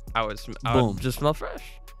 and I would just smell fresh.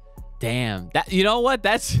 Damn, that, you know what?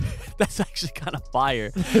 That's actually kind of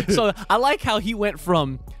fire. So I like how he went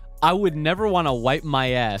from I would never want to wipe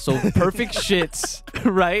my ass, so perfect shits,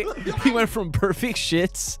 right? He went from perfect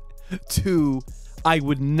shits to I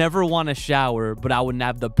would never want to shower, but I wouldn't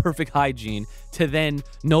have the perfect hygiene, to then,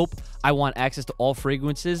 nope, I want access to all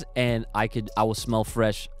fragrances, and I will smell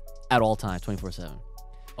fresh at all times, 24/7.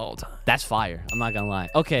 All time. That's fire. I'm not gonna lie.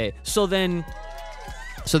 Okay, so then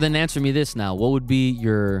answer me this now. What would be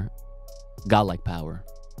your godlike power?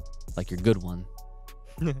 Like your good one.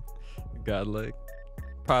 Godlike.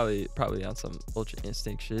 Probably on some ultra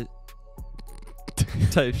instinct shit.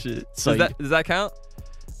 Type shit. So does that count?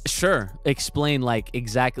 Sure. Explain like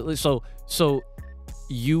exactly. So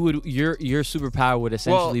you would your superpower would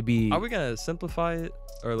essentially be. Are we gonna simplify it,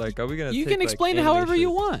 or like are we gonna? You can explain it however you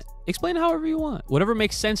want. Explain it however you want. Whatever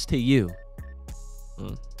makes sense to you.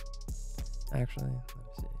 Actually,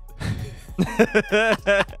 I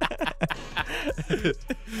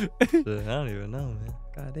don't even know, man.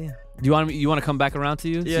 God damn. You want to come back around to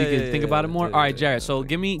you so you can think about it more? All right, Jared. So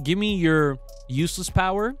give me your useless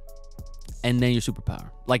power, and then your superpower,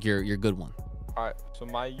 like your good one. All right. So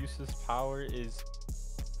my useless power is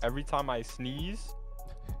every time I sneeze,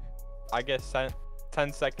 I get sent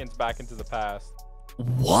 10 seconds back into the past.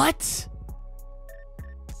 What?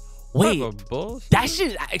 Wait, that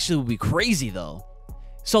shit actually would be crazy though.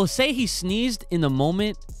 So say he sneezed in the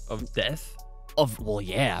moment of death. Well,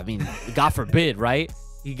 yeah. I mean, God forbid, right?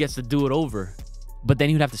 He gets to do it over, but then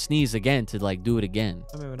he would have to sneeze again to like do it again.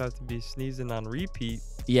 I mean, it would have to be sneezing on repeat.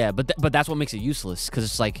 Yeah, but that's what makes it useless, because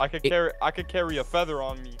it's like I could carry a feather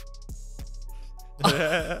on me.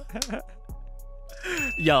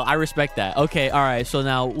 Yo, I respect that. Okay, all right. So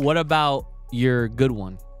now, what about your good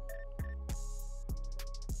one?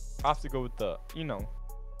 I have to go with the, you know.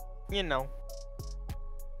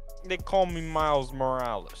 They call me Miles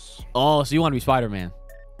Morales. Oh, so you want to be Spider-Man?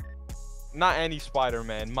 Not any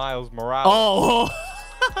Spider-Man, Miles Morales. Oh.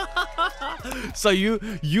 So you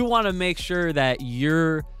want to make sure that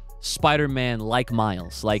you're Spider-Man like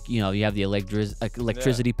Miles, like, you know, you have the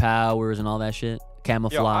electricity powers and all that shit,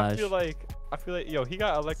 camouflage. Yo, I feel like yo, he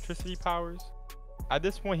got electricity powers. At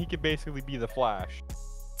this point, he could basically be the Flash.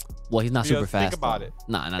 Well, he's not super fast. Think about it.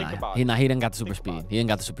 Nah. He didn't got the super speed. He didn't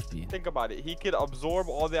got the super speed. Think about it. He could absorb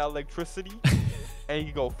all that electricity, and he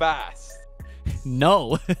could go fast.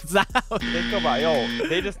 No. Think about it. Yo,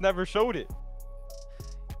 they just never showed it.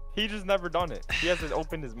 He just never done it. He hasn't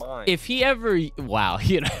opened his mind. If he ever, wow,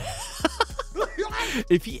 you know,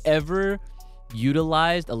 if he ever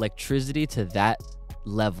utilized electricity to that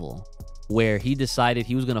level, where he decided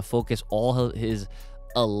he was gonna focus all his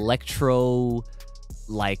electro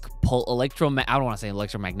like I don't want to say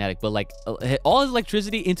electromagnetic, but like all his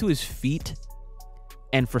electricity into his feet,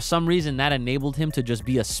 and for some reason that enabled him to just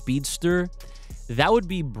be a speedster, that would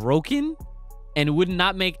be broken and would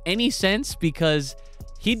not make any sense because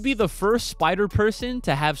he'd be the first spider person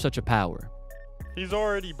to have such a power. He's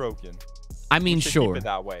already broken. I mean, sure. Keep it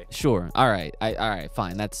that way. Sure. All right. All right.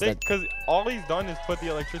 Fine. That's that. Because all he's done is put the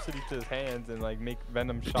electricity to his hands and like make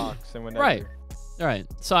venom shocks and whenever. Right. All right.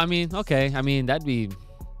 So I mean, okay. I mean, that'd be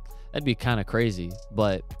kind of crazy,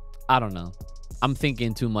 but I don't know. I'm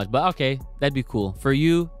thinking too much, but okay, that'd be cool for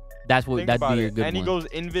you. That'd be a good one. And he goes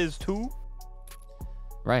invis too.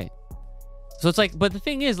 Right. So it's like, but the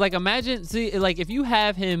thing is, like, imagine, see, like, if you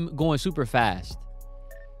have him going super fast,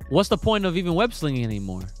 what's the point of even web slinging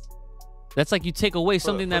anymore? That's like you take away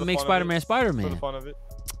something that makes Spider-Man Spider-Man. For the fun of it.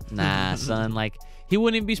 Nah, son. Like, he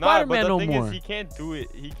wouldn't even be Spider-Man no more. But the thing is, he can't do it.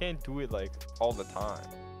 He can't do it like all the time,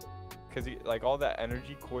 because like all that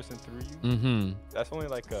energy coursing through you. Mm-hmm. That's only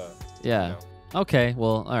like a. Yeah. You know. Okay.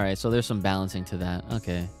 Well, all right. So there's some balancing to that.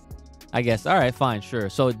 Okay. I guess. All right. Fine. Sure.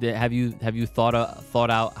 So have you thought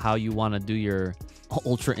out how you want to do your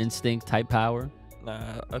Ultra Instinct type power?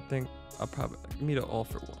 Nah, I think I'll probably need an all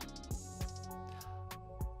for one.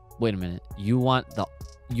 Wait a minute. You want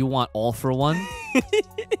all for one?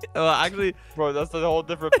 Well, actually, bro, that's a whole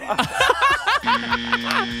different. Yeah,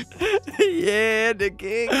 the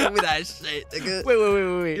king. Give me that shit, nigga.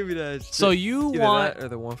 Wait. Give me that shit. So you Either want that or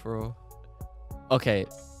the one for all? Okay,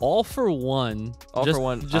 all for one. All for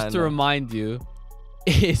one. Just to remind you,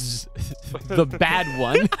 is the bad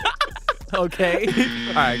one. Okay.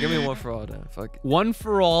 All right, give me one for all then. Fuck it. One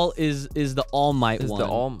for all is the All Might one. The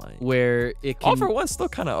All Might. Where it can. All for one's still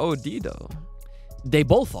kind of OD though. They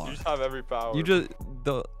both are. You just have every power.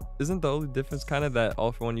 Isn't the only difference kind of that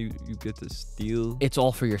all for one you get to steal? It's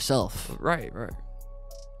all for yourself. Right.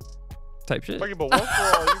 Type shit. Okay, but one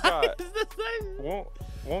for all you got.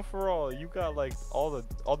 One for all you got like all the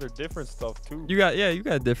other different stuff too. You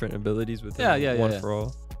got different abilities with one for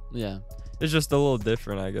all. Yeah. It's just a little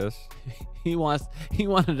different, I guess. He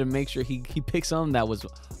wanted to make sure he picked something that was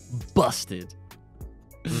busted.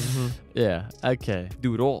 Mm-hmm. Yeah. Okay.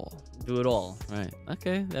 Do it all. Right.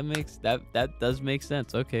 Okay. That does make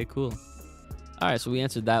sense. Okay. Cool. All right. So we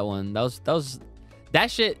answered that one. That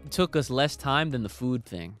shit took us less time than the food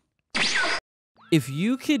thing. If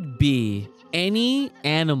you could be any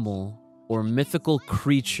animal or mythical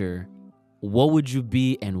creature, what would you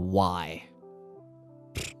be and why?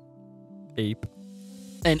 Ape.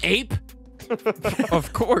 An ape?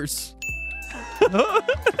 Of course.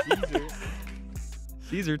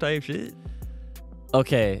 Caesar type shit.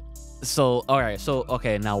 Okay. So, all right. So,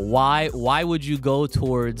 okay. Now, why would you go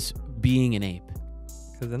towards being an ape?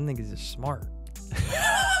 Because them niggas is smart.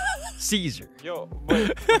 Caesar. Yo,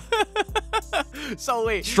 but So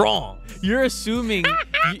wait. Strong. You're assuming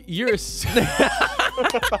you're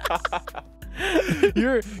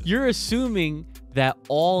assuming that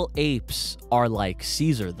all apes are like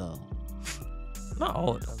Caesar though. Not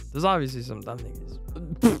all of them. There's obviously some dumb niggas.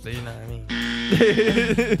 So you know what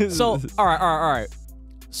I mean? So all right.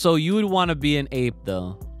 So you would want to be an ape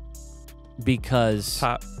though, because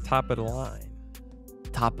top of the line.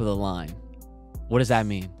 Top of the line. What does that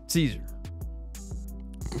mean? Caesar.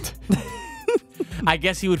 I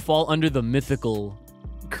guess he would fall under the mythical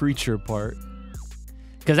creature part,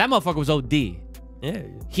 because that motherfucker was OD. Yeah.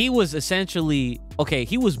 He was essentially, okay,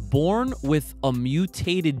 he was born with a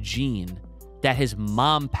mutated gene that his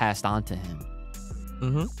mom passed on to him.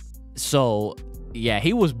 Mm-hmm. So, yeah,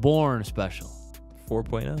 he was born special.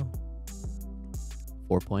 4.0.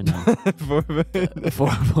 4.0.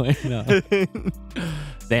 4.0.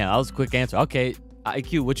 Damn, that was a quick answer. Okay,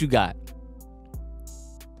 IQ, what you got?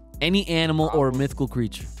 Any animal or mythical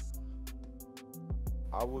creature?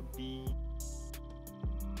 I would be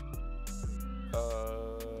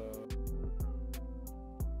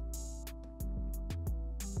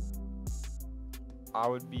I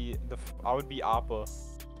would be Appa.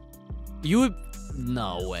 You would?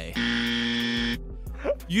 No way.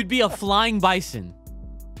 You'd be a flying bison.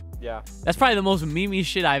 Yeah. That's probably the most memey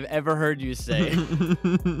shit I've ever heard you say.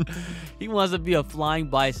 He wants to be a flying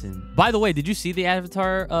bison. By the way, did you see the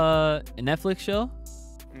Avatar Netflix show?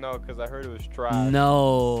 No, because I heard it was trash.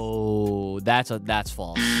 No, that's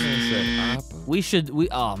false. We should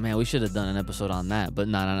have done an episode on that, but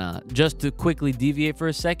no. Just to quickly deviate for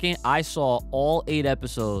a second, I saw all 8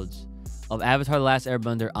 episodes of Avatar: The Last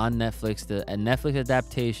Airbender on Netflix, a Netflix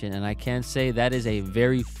adaptation, and I can say that is a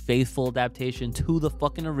very faithful adaptation to the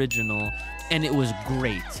fucking original, and it was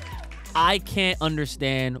great. I can't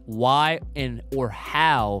understand why or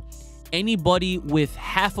how anybody with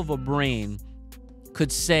half of a brain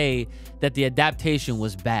could say that the adaptation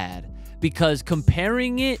was bad, because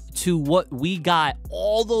comparing it to what we got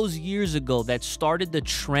all those years ago that started the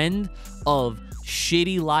trend of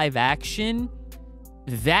shitty live action,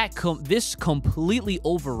 this completely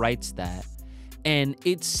overwrites that, and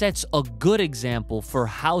it sets a good example for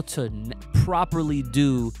how to properly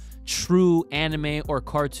do true anime or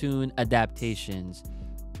cartoon adaptations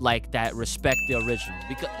like that respect the originals.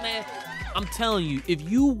 Because, man, I'm telling you, if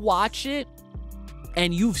you watch it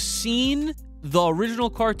and you've seen the original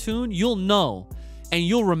cartoon, you'll know and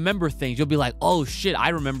you'll remember things. You'll be like, oh shit, I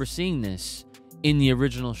remember seeing this in the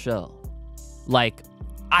original show. Like,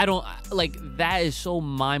 that is so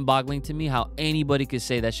mind-boggling to me how anybody could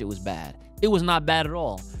say that shit was bad. It was not bad at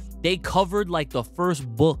all. They covered like the first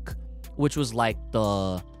book, which was like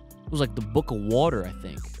the Book of Water, I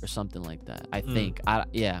think, or something like that. I think.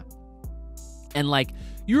 Yeah. And like,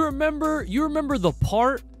 you remember the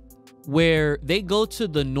part where they go to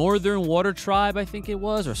the Northern Water Tribe, I think it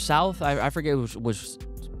was, or South, I forget which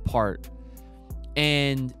part,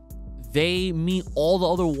 and they meet all the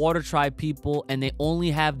other Water Tribe people, and they only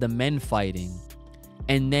have the men fighting,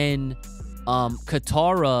 and then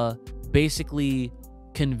Katara basically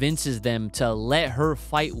convinces them to let her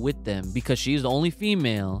fight with them because she's the only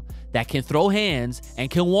female that can throw hands and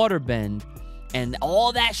can waterbend, and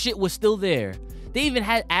all that shit was still there. They even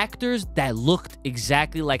had actors that looked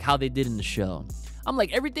exactly like how they did in the show. I'm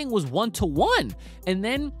like, everything was 1-to-1. And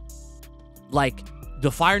then, like,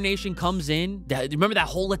 the Fire Nation comes in. Remember that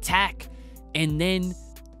whole attack? And then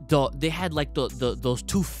they had like those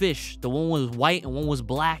two fish. The one was white and one was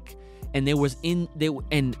black. And they took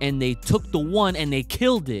the one and they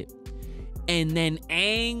killed it. And then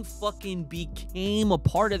Aang fucking became a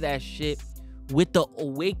part of that shit with the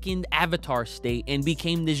awakened Avatar state and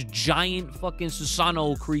became this giant fucking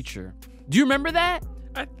Susanoo creature. Do you remember that?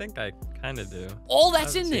 I think I kind of do. All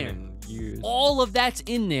that's in there. All of that's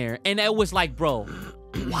in there. And I was like, bro,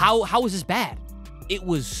 how is this bad? It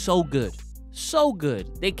was so good. So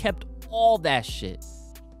good. They kept all that shit.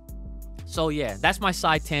 So yeah, that's my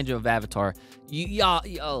side tangent of Avatar.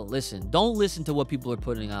 Yo, listen. Don't listen to what people are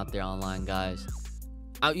putting out there online, guys.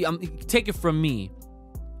 Take it from me.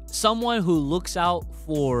 Someone who looks out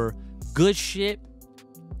for good shit,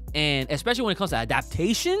 and especially when it comes to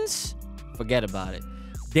adaptations, forget about it.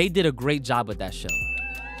 They did a great job with that show.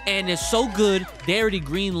 And it's so good, they already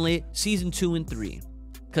greenlit season 2 and 3.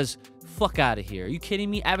 Because fuck out of here. Are you kidding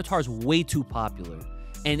me? Avatar is way too popular.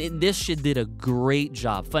 And this shit did a great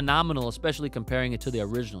job. Phenomenal, especially comparing it to the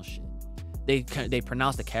original shit. They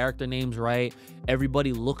pronounced the character names right.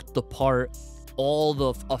 Everybody looked the part. All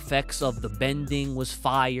the effects of the bending was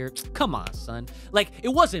fire. Come on, son. Like, it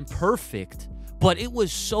wasn't perfect, but it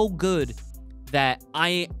was so good that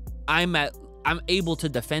I'm able to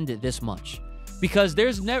defend it this much. Because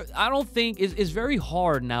I don't think it's very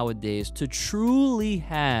hard nowadays to truly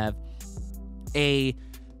have a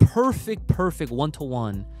perfect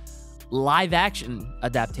 1-to-1 live action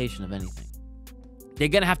adaptation of anything. They're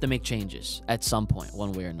gonna have to make changes at some point,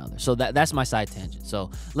 one way or another. So that's my side tangent. So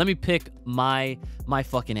let me pick my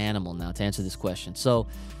fucking animal now to answer this question. So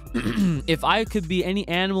if I could be any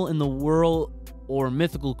animal in the world or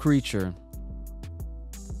mythical creature,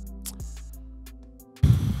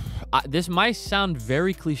 this might sound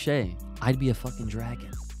very cliche. I'd be a fucking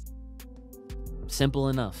dragon. Simple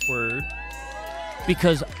enough. Word.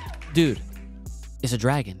 Because, dude, it's a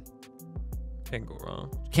dragon. Can't go wrong.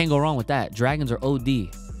 Can't go wrong with that. Dragons are OD.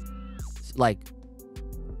 Like,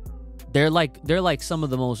 they're like some of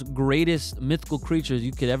the most greatest mythical creatures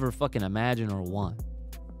you could ever fucking imagine or want.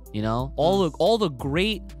 You know, all the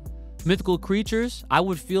great mythical creatures, I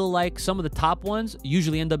would feel like some of the top ones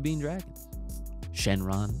usually end up being dragons.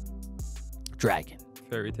 Shenron, dragon.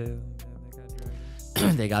 Fairy Tail.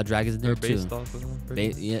 Yeah, they got dragons in there too. Based off of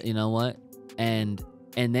them. Yeah, you know what? And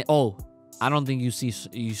they, I don't think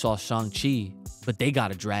you saw Shang-Chi, but they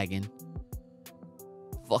got a dragon.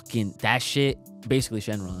 Fucking that shit, basically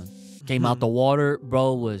Shenron. Came out the water,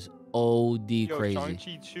 bro, was OD crazy.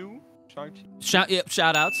 Shang-Chi 2? Yep,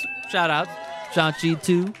 shout outs. Shang-Chi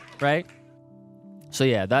 2, right? So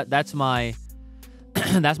yeah, that's my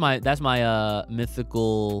that's my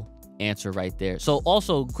mythical answer right there. So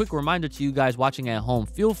also, quick reminder to you guys watching at home,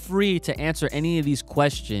 feel free to answer any of these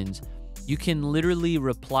questions. You can literally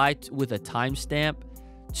reply with a timestamp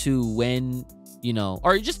to when, you know,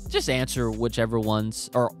 or just answer whichever ones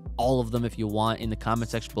or all of them if you want in the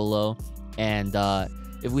comment section below. And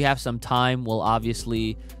if we have some time, we'll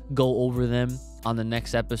obviously go over them on the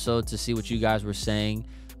next episode to see what you guys were saying.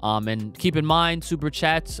 And keep in mind, super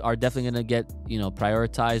chats are definitely gonna get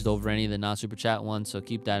prioritized over any of the non-super chat ones. So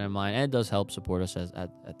keep that in mind, and it does help support us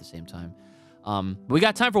at the same time. But we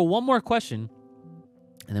got time for one more question,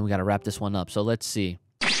 and then we got to wrap this one up. So let's see.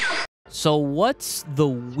 So what's the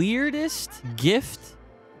weirdest gift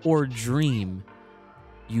or dream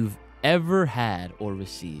you've ever had or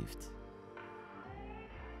received?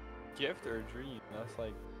 Gift or dream?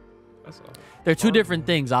 That's all. They're two different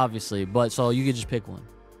things, obviously, but so you could just pick one.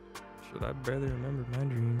 Should I barely remember my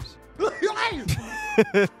dreams?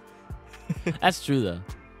 That's true, though.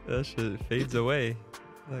 That shit fades away.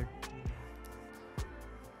 Like,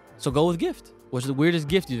 so go with gift. What's the weirdest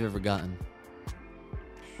gift you've ever gotten?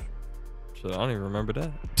 shit, I don't even remember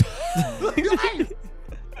that.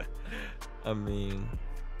 I mean,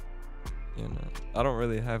 I don't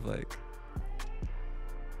really have like.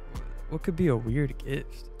 What could be a weird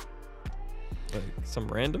gift? Like some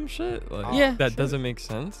random shit? Like, yeah, that sure. doesn't make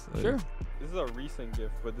sense. Like, Sure. This is a recent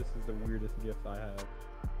gift, but this is the weirdest gift I have.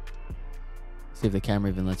 See if the camera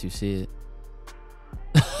even lets you see it.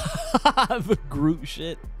 The Groot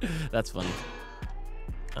shit. That's funny.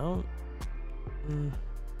 I don't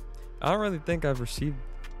really think I've received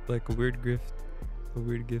like a weird gift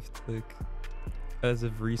like as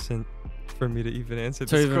of recent for me to even answer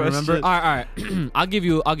this question. Remember? All right.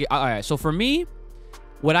 All right. So for me,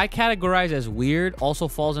 what I categorize as weird also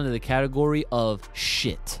falls into the category of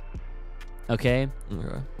shit. Okay?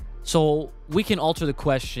 So we can alter the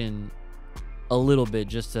question a little bit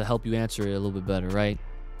just to help you answer it a little bit better, right?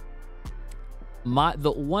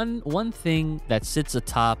 The one thing that sits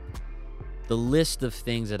atop the list of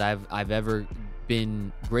things that I've ever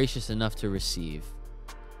been gracious enough to receive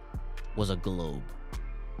was a globe.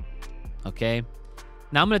 Okay?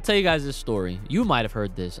 Now I'm going to tell you guys this story. You might have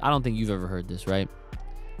heard this. I don't think you've ever heard this, right?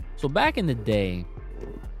 So back in the day,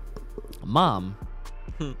 Mom,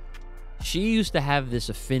 she used to have this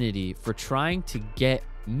affinity for trying to get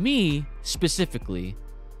me specifically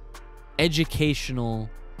educational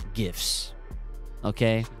gifts.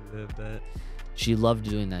 Okay? She loved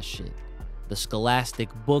doing that shit. The Scholastic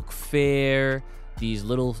Book Fair, these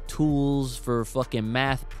little tools for fucking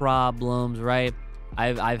math problems, right?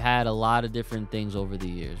 I've had a lot of different things over the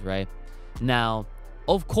years, right? Now,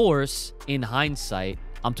 of course, in hindsight,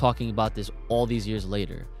 I'm talking about this all these years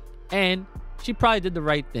later. And she probably did the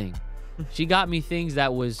right thing. She got me things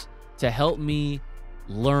that was to help me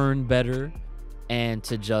learn better and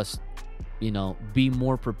to just, be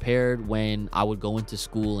more prepared when I would go into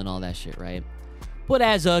school and all that shit, right? But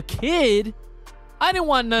as a kid, I didn't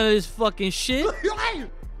want none of this fucking shit.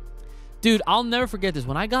 Dude, I'll never forget this.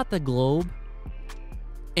 When I got the globe,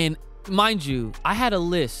 and mind you, I had a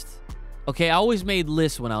list. Okay, I always made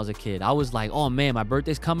lists when I was a kid. I was like, oh man, my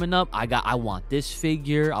birthday's coming up. I want this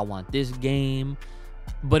figure. I want this game.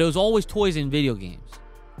 But it was always toys and video games.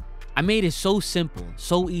 I made it so simple,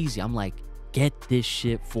 so easy. I'm like, get this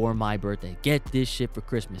shit for my birthday. Get this shit for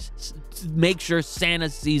Christmas. Make sure Santa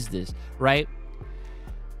sees this, right?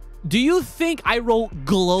 Do you think I wrote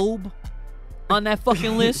globe on that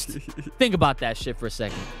fucking list? Think about that shit for a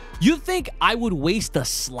second. You think I would waste a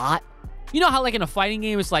slot? You know how like in a fighting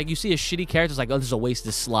game, it's like you see a shitty character, it's like, oh, this is a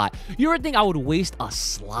wasted slot. You ever think I would waste a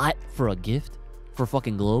slot for a gift? For a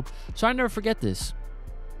fucking globe? So I never forget this.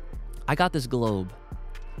 I got this globe,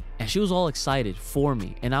 and she was all excited for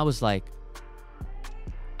me. And I was like,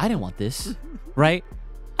 I didn't want this, right?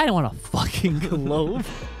 I didn't want a fucking globe.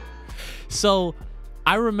 So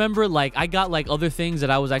I remember like I got like other things that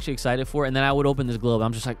I was actually excited for, and then I would open this globe.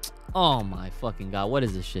 I'm just like, oh my fucking God, what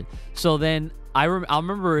is this shit? So then I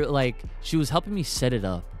remember like she was helping me set it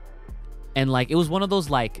up, and like it was one of those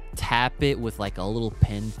like tap it with like a little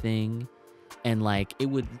pen thing, and like it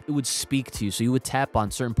would speak to you. So you would tap on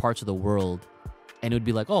certain parts of the world, and it would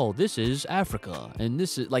be like, oh, this is Africa, and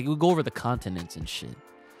this is like it would go over the continents and shit.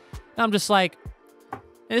 And I'm just like,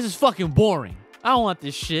 this is fucking boring. I don't want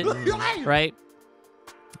this shit, right?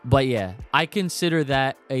 But yeah, I consider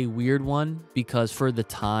that a weird one because for the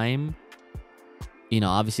time,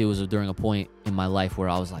 obviously it was during a point in my life where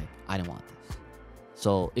I was like, I didn't want this.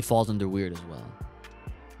 So it falls under weird as well.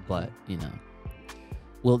 But,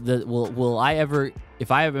 will I ever,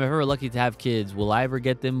 if I am ever lucky to have kids, will I ever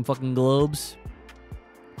get them fucking globes?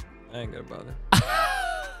 I ain't gonna bother.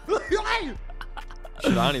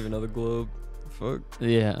 Shit, I don't even know the globe. Fuck.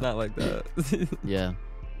 Yeah. Not like that. Yeah.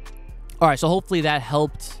 All right, so hopefully that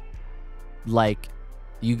helped, like,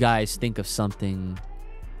 you guys think of something.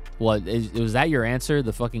 What was that your answer?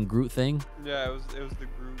 The fucking Groot thing? Yeah, it was the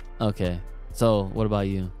Groot. Okay. So what about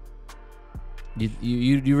you?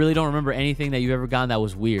 You really don't remember anything that you've ever gotten that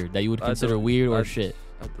was weird, that you would consider weird or shit?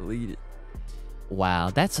 I deleted. Wow,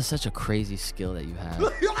 that's such a crazy skill that you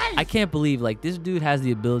have. I can't believe, like, this dude has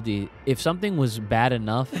the ability, if something was bad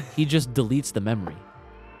enough, he just deletes the memory.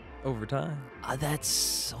 Over time. That's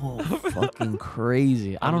so fucking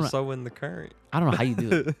crazy. I don't know. So in the current. I don't know how you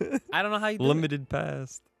do it. I don't know how you do Limited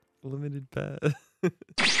past. Limited past.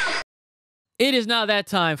 It is now that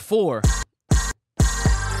time for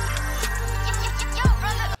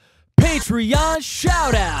Patreon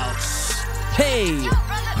shoutouts. Hey.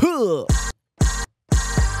 Huh.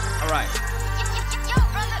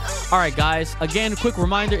 All right, guys. Again, quick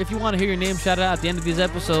reminder, if you want to hear your name shouted out at the end of these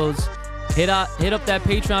episodes, hit up that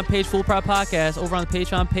Patreon page, Full Power Podcast, over on the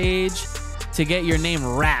Patreon page to get your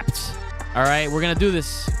name rapped. All right, we're going to do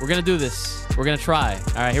this. We're going to try.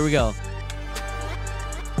 All right, here we go.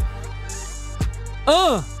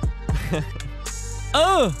 All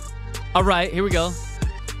right, here we go.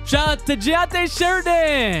 Shout out to Jate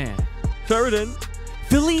Sheridan.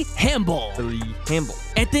 Philly Hamble.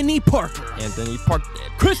 Anthony Parker.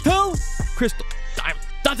 Crystal.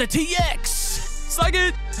 Dr. TX. Suck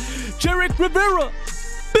it. Jarek Rivera.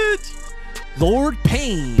 Bitch. Lord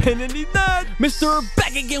Payne. Mr.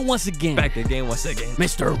 Back again once again.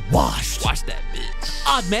 Mr. Washed. Wash that bitch.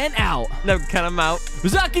 Odd Man Out. Never cut him out.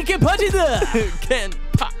 Zaki Kenpachida. Ken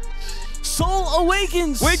Pop. Soul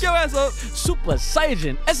Awakens. Wake your ass up. Super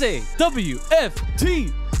Saiyan.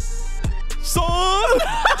 SAWFT. Soul.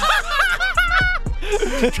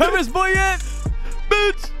 Travis Boyette.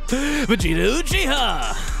 Bitch. Vegeta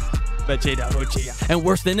Uchiha. And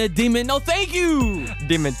worse than a demon. No, thank you.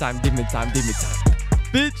 Demon time.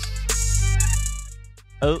 Bitch.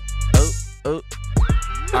 Oh. All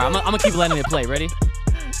right, I'm gonna keep letting it play. Ready?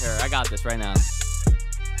 Here, I got this right now.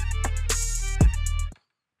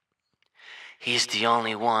 He's the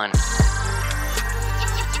only one.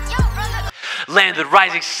 Land of the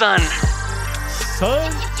rising sun.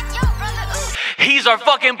 He's our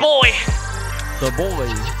fucking boy. The boy.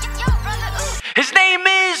 His name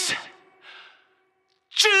is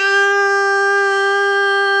Juice.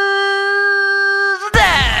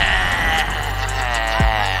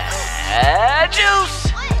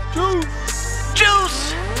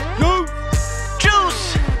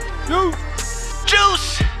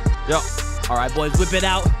 Yo. All right, boys, whip it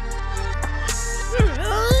out.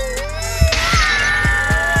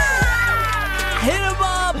 Hit him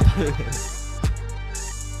up.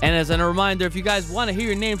 And as a reminder, if you guys want to hear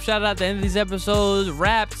your name shouted out at the end of these episodes,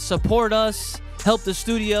 rap, support us, help the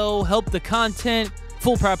studio, help the content,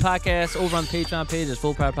 Full Power Podcast over on the Patreon page. There's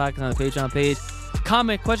Full Power Podcast on the Patreon page.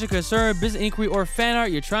 Comment, question, concern, business inquiry, or fan art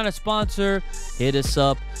you're trying to sponsor, hit us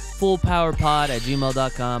up.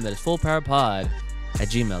 fullpowerpod@gmail.com. That is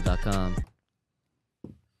fullpowerpod@gmail.com.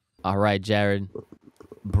 All right, Jared,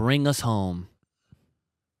 bring us home.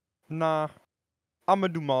 Nah, I'm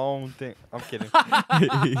gonna do my own thing. I'm kidding.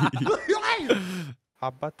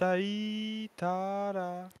 Habatai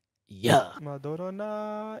tara. Yeah.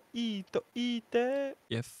 Madorona ito ite.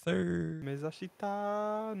 Yes, sir.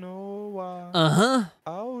 Mezashita no wa. Uh-huh.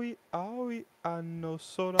 Aoi ano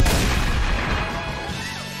sora.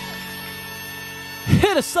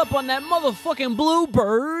 Hit us up on that motherfucking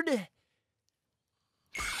Bluebird.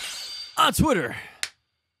 On Twitter.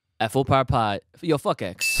 At Full Power Pod. Yo, fuck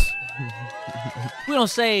X. We don't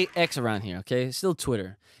say X around here, okay? It's still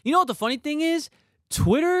Twitter. You know what the funny thing is?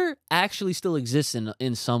 Twitter actually still exists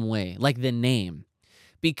in some way, like the name.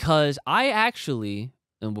 Because I actually,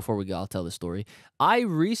 and before we go, I'll tell the story. I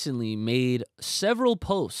recently made several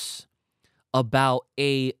posts about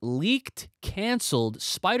a leaked, canceled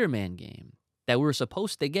Spider-Man game that we were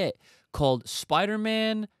supposed to get called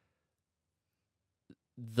Spider-Man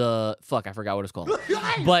I forgot what it's called.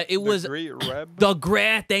 But it was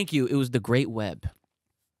thank you. It was the Great Web.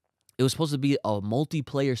 It was supposed to be a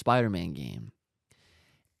multiplayer Spider-Man game.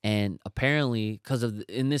 And apparently, because of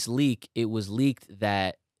in this leak, it was leaked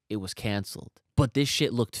that it was canceled. But this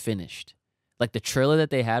shit looked finished. Like the trailer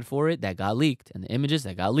that they had for it that got leaked and the images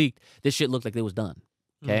that got leaked, this shit looked like it was done.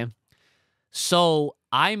 Okay? So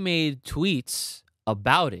I made tweets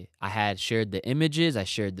about it. I had shared the images. I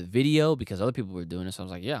shared the video because other people were doing it. So I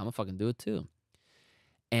was like, yeah, I'm going to fucking do it too.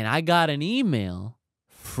 And I got an email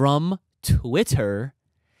from Twitter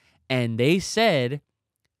and they said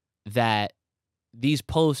that these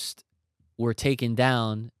posts were taken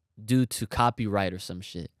down due to copyright or some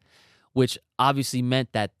shit, which obviously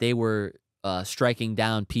meant that they were striking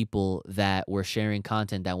down people that were sharing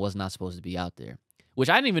content that was not supposed to be out there, which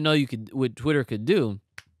I didn't even know what Twitter could do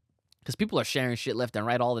because people are sharing shit left and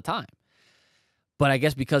right all the time. But I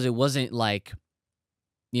guess because it wasn't like,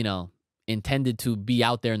 intended to be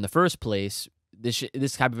out there in the first place,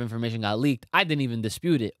 this type of information got leaked. I didn't even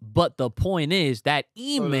dispute it. But the point is that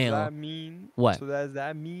email. So does that mean what? So does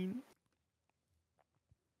that mean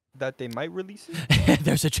that they might release it?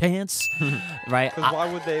 There's a chance, right? Because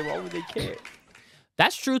why would they care?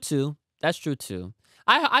 That's true too. That's true too.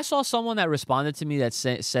 I saw someone that responded to me that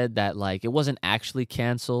said that like it wasn't actually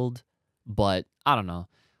canceled, but I don't know.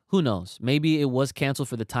 Who knows? Maybe it was canceled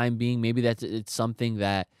for the time being. Maybe it's something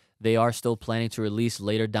that they are still planning to release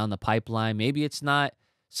later down the pipeline. Maybe it's not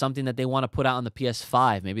something that they want to put out on the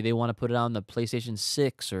PS5. Maybe they want to put it out on the PlayStation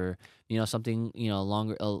 6 or something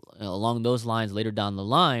along those lines later down the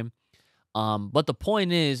line. But the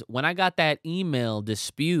point is, when I got that email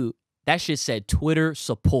dispute, that shit said Twitter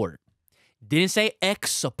support. Didn't say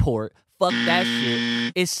X support. Fuck that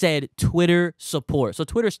shit. It said Twitter support. So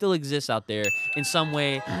Twitter still exists out there in some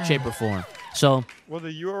way, shape, or form. So well,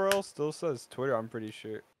 the URL still says Twitter, I'm pretty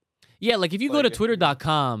sure. Yeah, like if you go to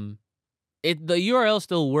twitter.com, the URL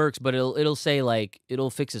still works, but it'll say like it'll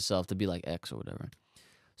fix itself to be like X or whatever.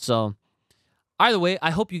 So either way, I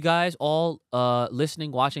hope you guys all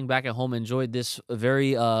listening, watching back at home enjoyed this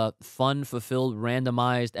very fun, fulfilled,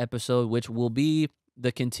 randomized episode, which will be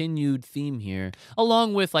the continued theme here,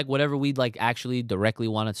 along with like whatever we'd like actually directly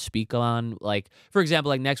want to speak on. Like for example,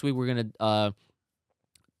 like next week we're gonna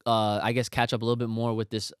I guess catch up a little bit more with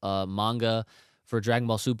this manga for Dragon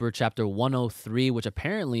Ball Super Chapter 103, which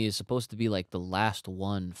apparently is supposed to be like the last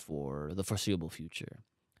one for the foreseeable future.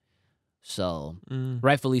 So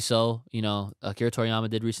rightfully so, Akira Toriyama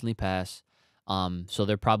did recently pass. So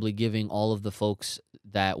they're probably giving all of the folks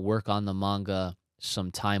that work on the manga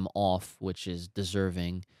some time off, which is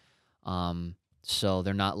deserving. So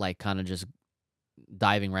they're not like kind of just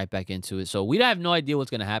diving right back into it. So we have no idea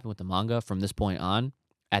what's going to happen with the manga from this point on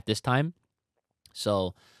at this time.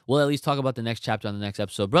 So we'll at least talk about the next chapter on the next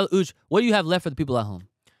episode. Brother Uch, what do you have left for the people at home?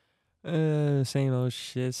 Same old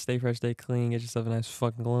shit. Stay fresh, stay clean. Get yourself a nice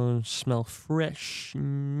fucking cologne. Smell fresh.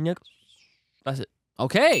 That's it.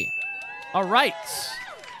 Okay. All right.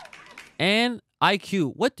 And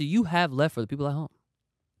IQ, what do you have left for the people at home?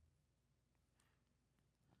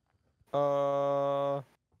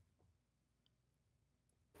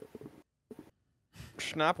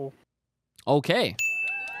 Schnapple. Okay.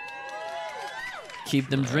 Keep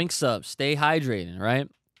them drinks up. Stay hydrated, right?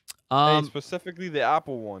 Hey, specifically the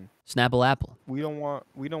apple one. Snapple apple. We don't want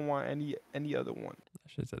any other one. That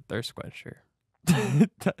shit's a thirst quencher.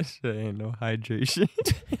 That shit ain't no hydration.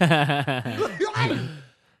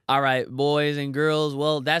 All right, boys and girls.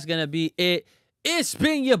 Well, that's gonna be it. It's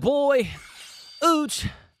been your boy, Ooch,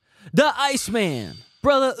 the Iceman.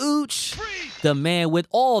 Brother Ooch, the man with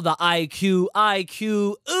all the IQ,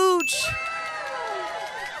 Ooch.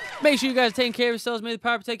 Make sure you guys are taking care of yourselves. May the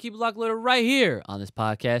power protect, keep it locked, loaded right here on this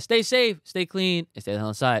podcast. Stay safe, stay clean, and stay the hell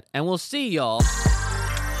inside. And we'll see y'all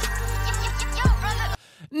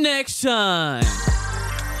next time.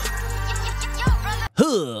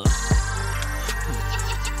 Huh.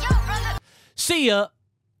 See ya.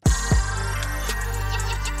 I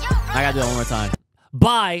gotta do it one more time.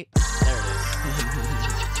 Bye. There it is.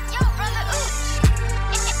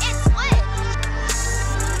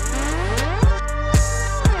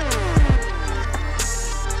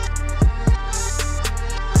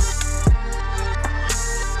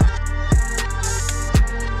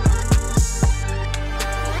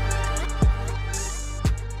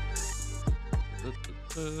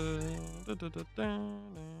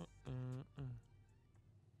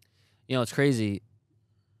 It's crazy.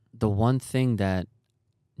 The one thing that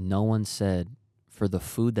no one said for the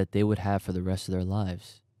food that they would have for the rest of their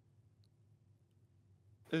lives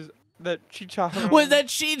is that chicharron. Was that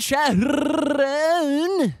chicharron?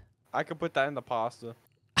 I could put that in the pasta.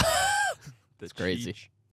 That's crazy.